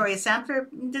a Victoria Sampler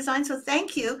design. So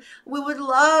thank you. We would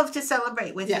love to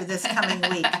celebrate with you this coming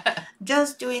week.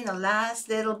 Just doing the last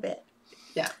little bit.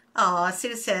 Yeah. Oh,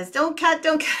 Sue says, don't cut.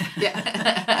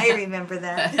 Yeah. I remember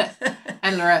that.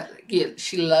 And Laura,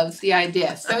 she loves the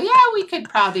idea. So, yeah, we could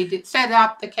probably set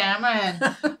up the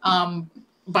camera and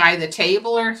by the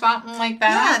table or something like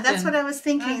that. Yeah, that's what I was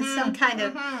thinking. Some kind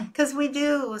of, because we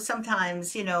do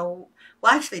sometimes, well,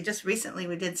 actually, just recently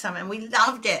we did some and we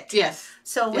loved it. Yes.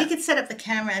 So we could set up the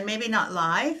camera and maybe not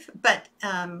live, but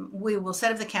we will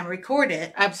set up the camera, record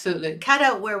it. Absolutely. Cut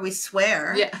out where we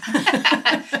swear. Yeah.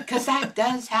 Because that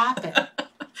does happen.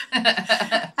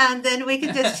 And then we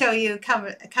could just show you kind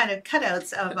of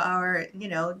cutouts of our,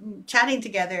 chatting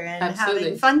together and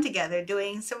having fun together,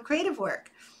 doing some creative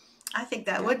work. I think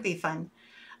that would be fun.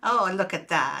 Oh, look at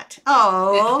that.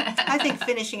 Oh, I think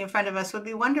finishing in front of us would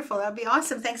be wonderful. That would be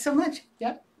awesome. Thanks so much.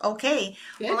 Yep. Okay.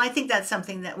 Good. Well, I think that's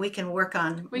something that we can work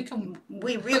on.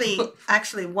 We really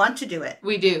actually want to do it.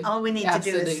 We do. All we need to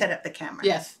do is set up the camera.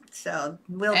 Yes. So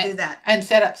we'll do that. And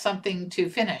set up something to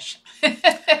finish.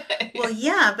 Well,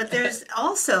 yeah, but there's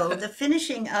also the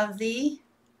finishing of the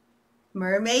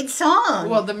mermaid song.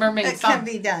 Well, the mermaid song can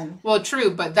be done. Well,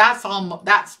 true, but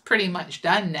that's pretty much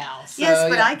done now. So, yes,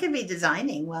 but I could be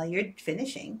designing while you're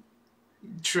finishing.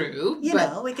 True. We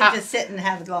could just sit and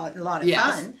have a lot of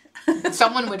fun.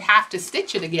 Someone would have to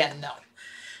stitch it again, though.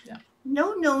 Yeah.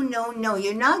 No.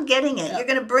 You're not getting it. Yeah. You're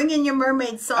going to bring in your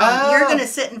mermaid song. Oh. You're going to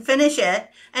sit and finish it,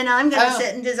 and I'm going to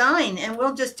sit and design, and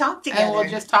we'll just talk together. And we'll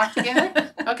just talk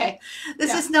together? Okay.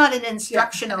 This is not an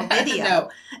instructional video.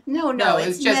 No.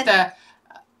 It's just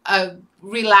a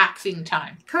relaxing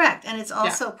time. Correct. And it's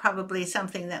also probably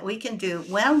something that we can do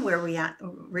when we're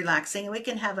relaxing, and we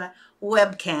can have a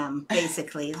webcam,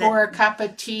 basically. Pour a cup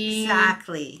of tea.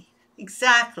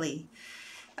 Exactly.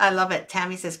 I love it.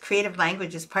 Tammy says creative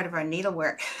language is part of our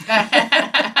needlework.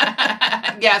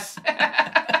 Yes.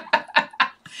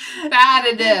 That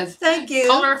it is. Thank you.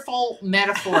 Colorful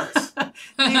metaphors.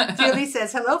 Julie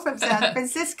says, hello from San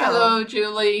Francisco. Hello,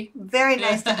 Julie. Very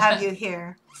nice to have you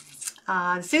here.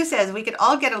 Sue says, we could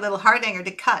all get a little heart hanger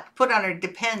to cut, put on our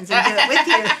Depends, and do it with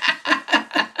you.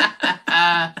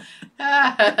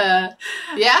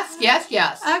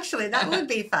 Yes. Actually, that would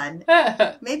be fun.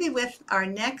 Maybe with our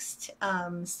next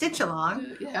stitch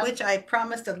along, which I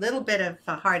promised a little bit of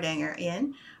a heart hanger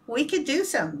in, we could do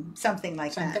something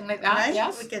like that. Something like that, right?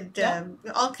 Yes. We could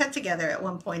all cut together at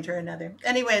one point or another.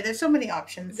 Anyway, there's so many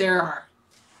options. There are.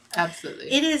 Absolutely.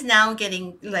 It is now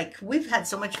getting, we've had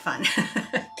so much fun.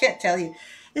 Can't tell you.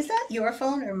 Is that your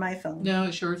phone or my phone? No,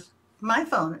 it's yours. My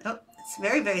phone. Oh, it's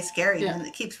very, very scary when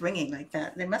it keeps ringing like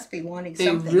that. They must be wanting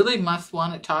something. They really must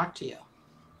want to talk to you.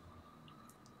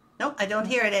 Nope, I don't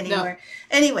hear it anymore.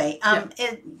 No. Anyway,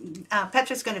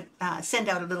 Petra's going to send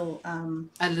out a little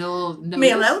notice.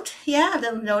 Mail out. Yeah, a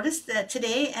little notice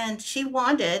today, and she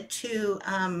wanted to...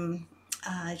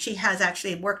 she has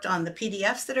actually worked on the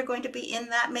PDFs that are going to be in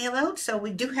that mail out. So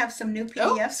we do have some new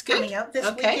PDFs coming out this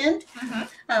weekend.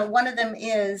 One of them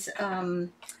is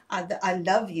I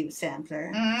Love You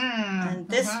Sampler. And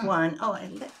this one,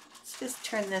 let's just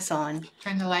turn this on.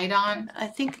 Turn the light on. I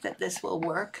think that this will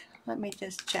work. Let me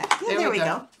just check. Yeah, there we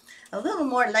go. A little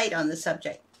more light on the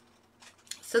subject.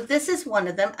 So this is one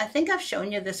of them. I think I've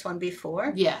shown you this one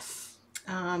before. Yes.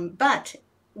 But...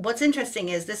 what's interesting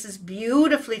is this is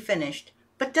beautifully finished,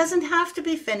 but doesn't have to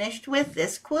be finished with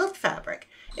this quilt fabric.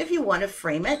 If you want to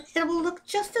frame it, it will look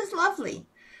just as lovely.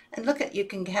 And look at, you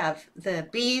can have the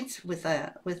beads with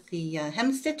the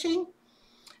hem stitching,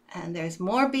 and there's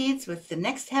more beads with the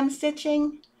next hem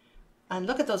stitching. And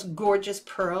look at those gorgeous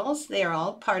pearls. They are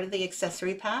all part of the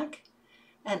accessory pack.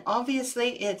 And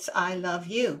obviously it's I love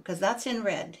you, because that's in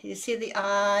red. You see the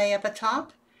I up at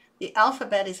top? The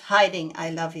alphabet is hiding I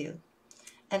love you.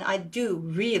 And I do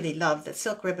really love the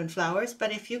silk ribbon flowers,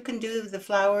 but if you can do the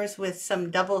flowers with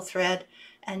some double thread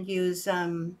and use,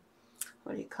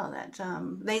 what do you call that,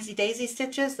 lazy daisy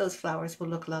stitches, those flowers will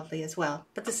look lovely as well.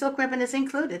 But the silk ribbon is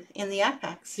included in the ACK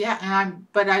packs. Yeah, and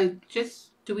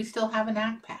do we still have an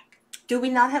ACK pack? Do we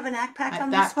not have an ACK pack on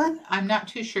this one? I'm not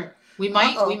too sure. We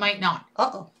might, we might not.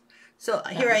 Uh-oh. So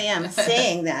here I am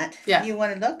saying that. Yeah. You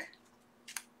want to look?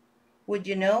 Would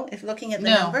you know if looking at the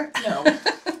number? No.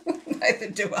 Neither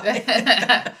do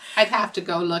I. I'd have to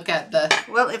go look at the...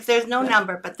 Well, if there's no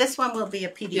number, but this one will be a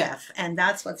PDF, and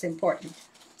that's what's important.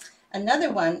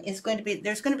 Another one is going to be,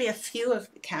 there's going to be a few of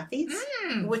Kathy's,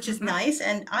 which is nice,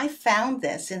 and I found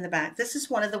this in the back. This is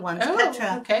one of the ones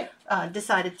Petra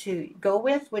decided to go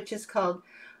with, which is called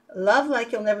Love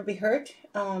Like You'll Never Be Hurt.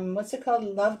 What's it called?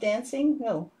 Love Dancing?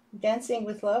 No, Dancing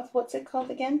with Love. What's it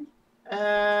called again? Do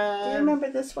you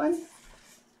remember this one?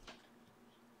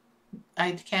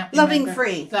 I can't remember. Loving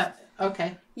Free.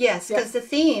 Okay. Yes, because the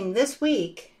theme this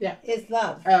week is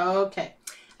love. Oh, okay.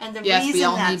 And the yes, reason we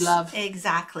all need love.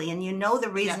 Exactly. And you know the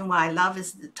reason why love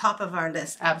is the top of our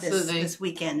list this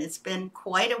weekend. It's been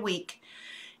quite a week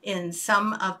in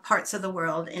some parts of the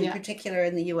world, in particular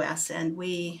in the U.S. And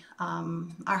we,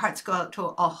 our hearts go out to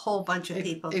a whole bunch of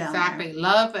people down there. Exactly.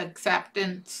 Love,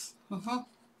 acceptance.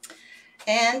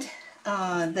 And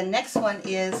the next one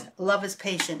is Love is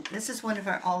Patient. This is one of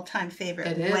our all-time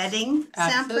favorite wedding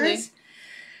samplers.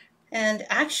 And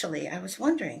actually, I was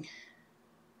wondering,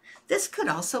 this could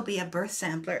also be a birth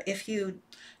sampler if you...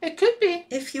 It could be.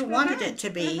 If you wanted it to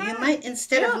be. You might,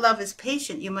 instead of Love is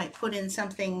Patient, you might put in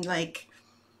something like,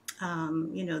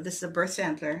 you know, this is a birth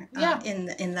sampler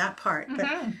in that part. But,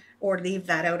 or leave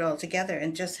that out altogether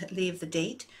and just leave the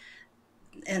date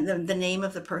and the name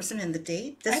of the person and the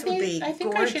date. This would be gorgeous. I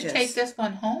think I should take this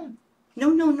one home.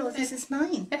 No, this is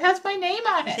mine. It has my name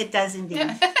on it. It does indeed.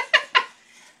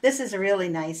 This is really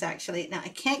nice, actually. Now, I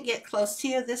can't get close to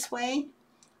you this way.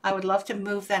 I would love to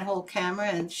move that whole camera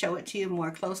and show it to you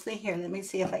more closely. Here, let me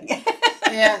see if I can.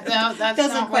 No, that's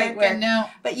doesn't not quite work. No.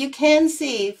 But you can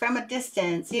see from a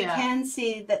distance, you can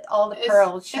see that all the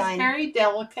pearls shine. It's very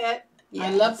delicate.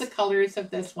 Yes. I love the colors of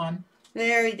this one.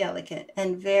 Very delicate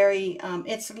and very,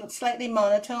 it's slightly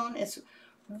monotone. It's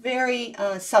very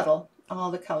subtle,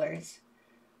 all the colors.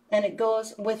 And it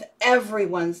goes with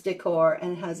everyone's decor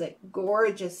and has a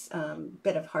gorgeous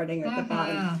bit of hearting at the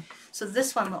bottom. So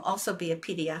this one will also be a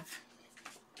PDF.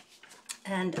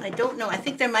 And I don't know, I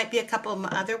think there might be a couple of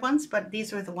other ones, but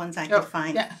these were the ones I could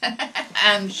find. Yeah.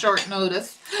 And short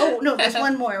notice. Oh, no, there's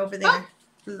one more over there.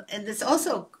 And there's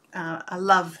also a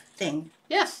love thing.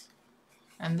 Yes.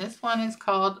 And this one is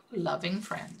called Loving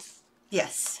Friends.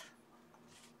 Yes.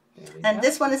 And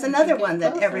this one is another one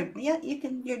that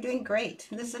you're doing great.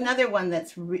 This is another one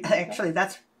that's actually,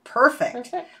 that's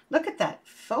perfect. Look at that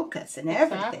focus and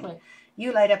everything. Exactly.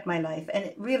 You light up my life. And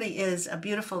it really is a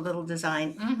beautiful little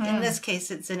design. In this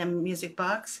case, it's in a music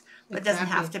box, but it doesn't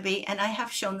have to be. And I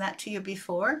have shown that to you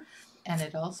before. And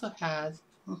it also has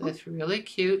this really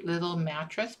cute little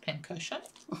mattress pincushion.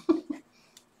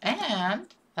 And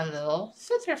a little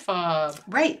scissor fob.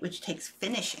 Right, which takes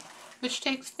finishing.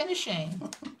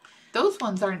 Those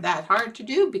ones aren't that hard to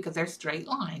do because they're straight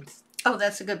lines. Oh,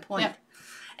 that's a good point. Yeah.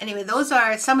 Anyway, those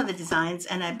are some of the designs,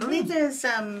 and I believe there's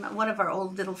one of our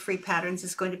old little free patterns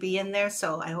is going to be in there,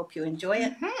 so I hope you enjoy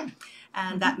it.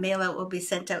 And that mail out will be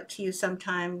sent out to you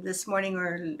sometime this morning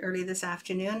or early this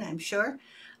afternoon, I'm sure.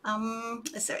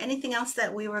 Is there anything else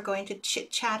that we were going to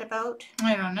chit-chat about?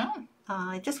 I don't know.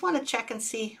 I just want to check and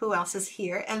see who else is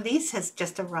here. Elise has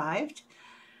just arrived.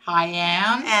 Hi,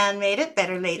 Anne. And made it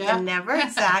better late than never.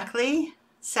 Exactly.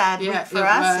 Sad week for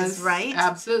us is right.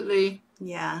 Absolutely.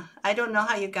 Yeah. I don't know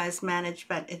how you guys manage,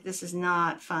 but this is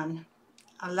not fun.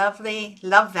 Lovely.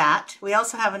 Love that. We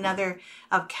also have another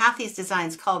of Kathy's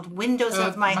designs called Windows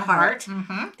of My Heart.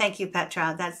 Thank you,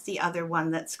 Petra. That's the other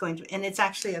one that's going to... And it's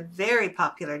actually a very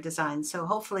popular design, so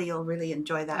hopefully you'll really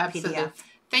enjoy that PDF.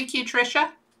 Thank you,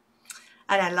 Tricia.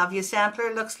 And I Love You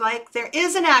sampler looks like there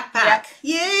is an ACK pack.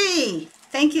 Yay!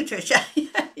 Thank you, Tricia.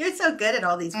 You're so good at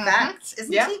all these facts,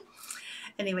 isn't she?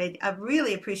 Anyway, I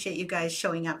really appreciate you guys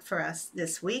showing up for us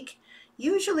this week.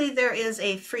 Usually there is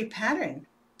a free pattern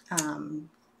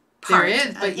there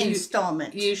is, but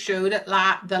installment. You showed it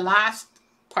the last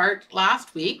part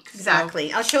last week.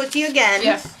 Exactly. So. I'll show it to you again.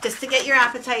 Yes. Just to get your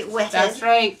appetite whetted. That's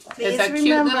right. Please it's a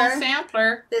cute little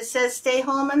sampler. This says stay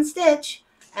home and stitch.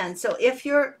 And so if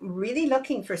you're really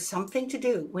looking for something to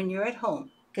do when you're at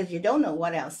home, because you don't know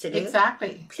what else to do.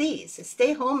 Exactly. Please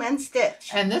stay home and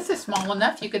stitch. And this is small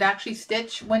enough you could actually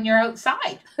stitch when you're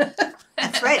outside.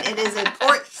 That's right. It is a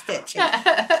porch stitching.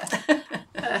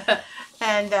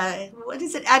 And what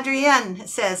is it? Adrienne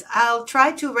says, I'll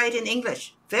try to write in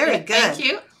English. Very good. Thank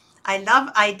you. I love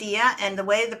idea and the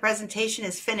way the presentation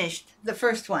is finished. The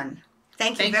first one.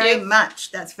 Thank you very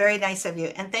much. That's very nice of you.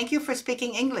 And thank you for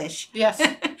speaking English. Yes.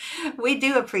 We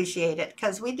do appreciate it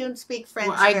because we don't speak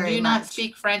French very much. I do not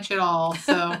speak French at all.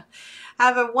 So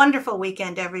have a wonderful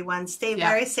weekend, everyone. Stay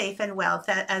very safe and well.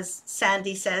 As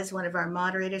Sandy says, one of our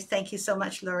moderators, thank you so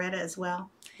much, Loretta, as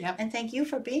well. Yep. And thank you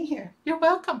for being here. You're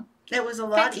welcome. It was a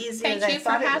lot easier than I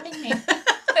thought. Thank you for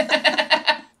having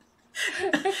me.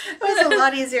 It was a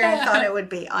lot easier than I thought it would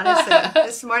be, honestly.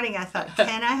 This morning I thought,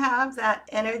 can I have that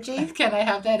energy? Can I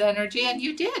have that energy? And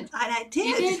you did. And I did.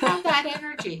 You did have that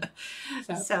energy.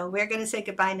 So we're going to say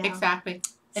goodbye now. Exactly.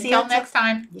 Until next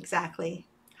time. Exactly.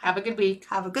 Have a good week.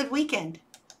 Have a good weekend.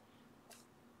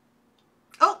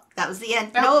 Oh, that was the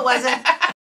end. No, it wasn't.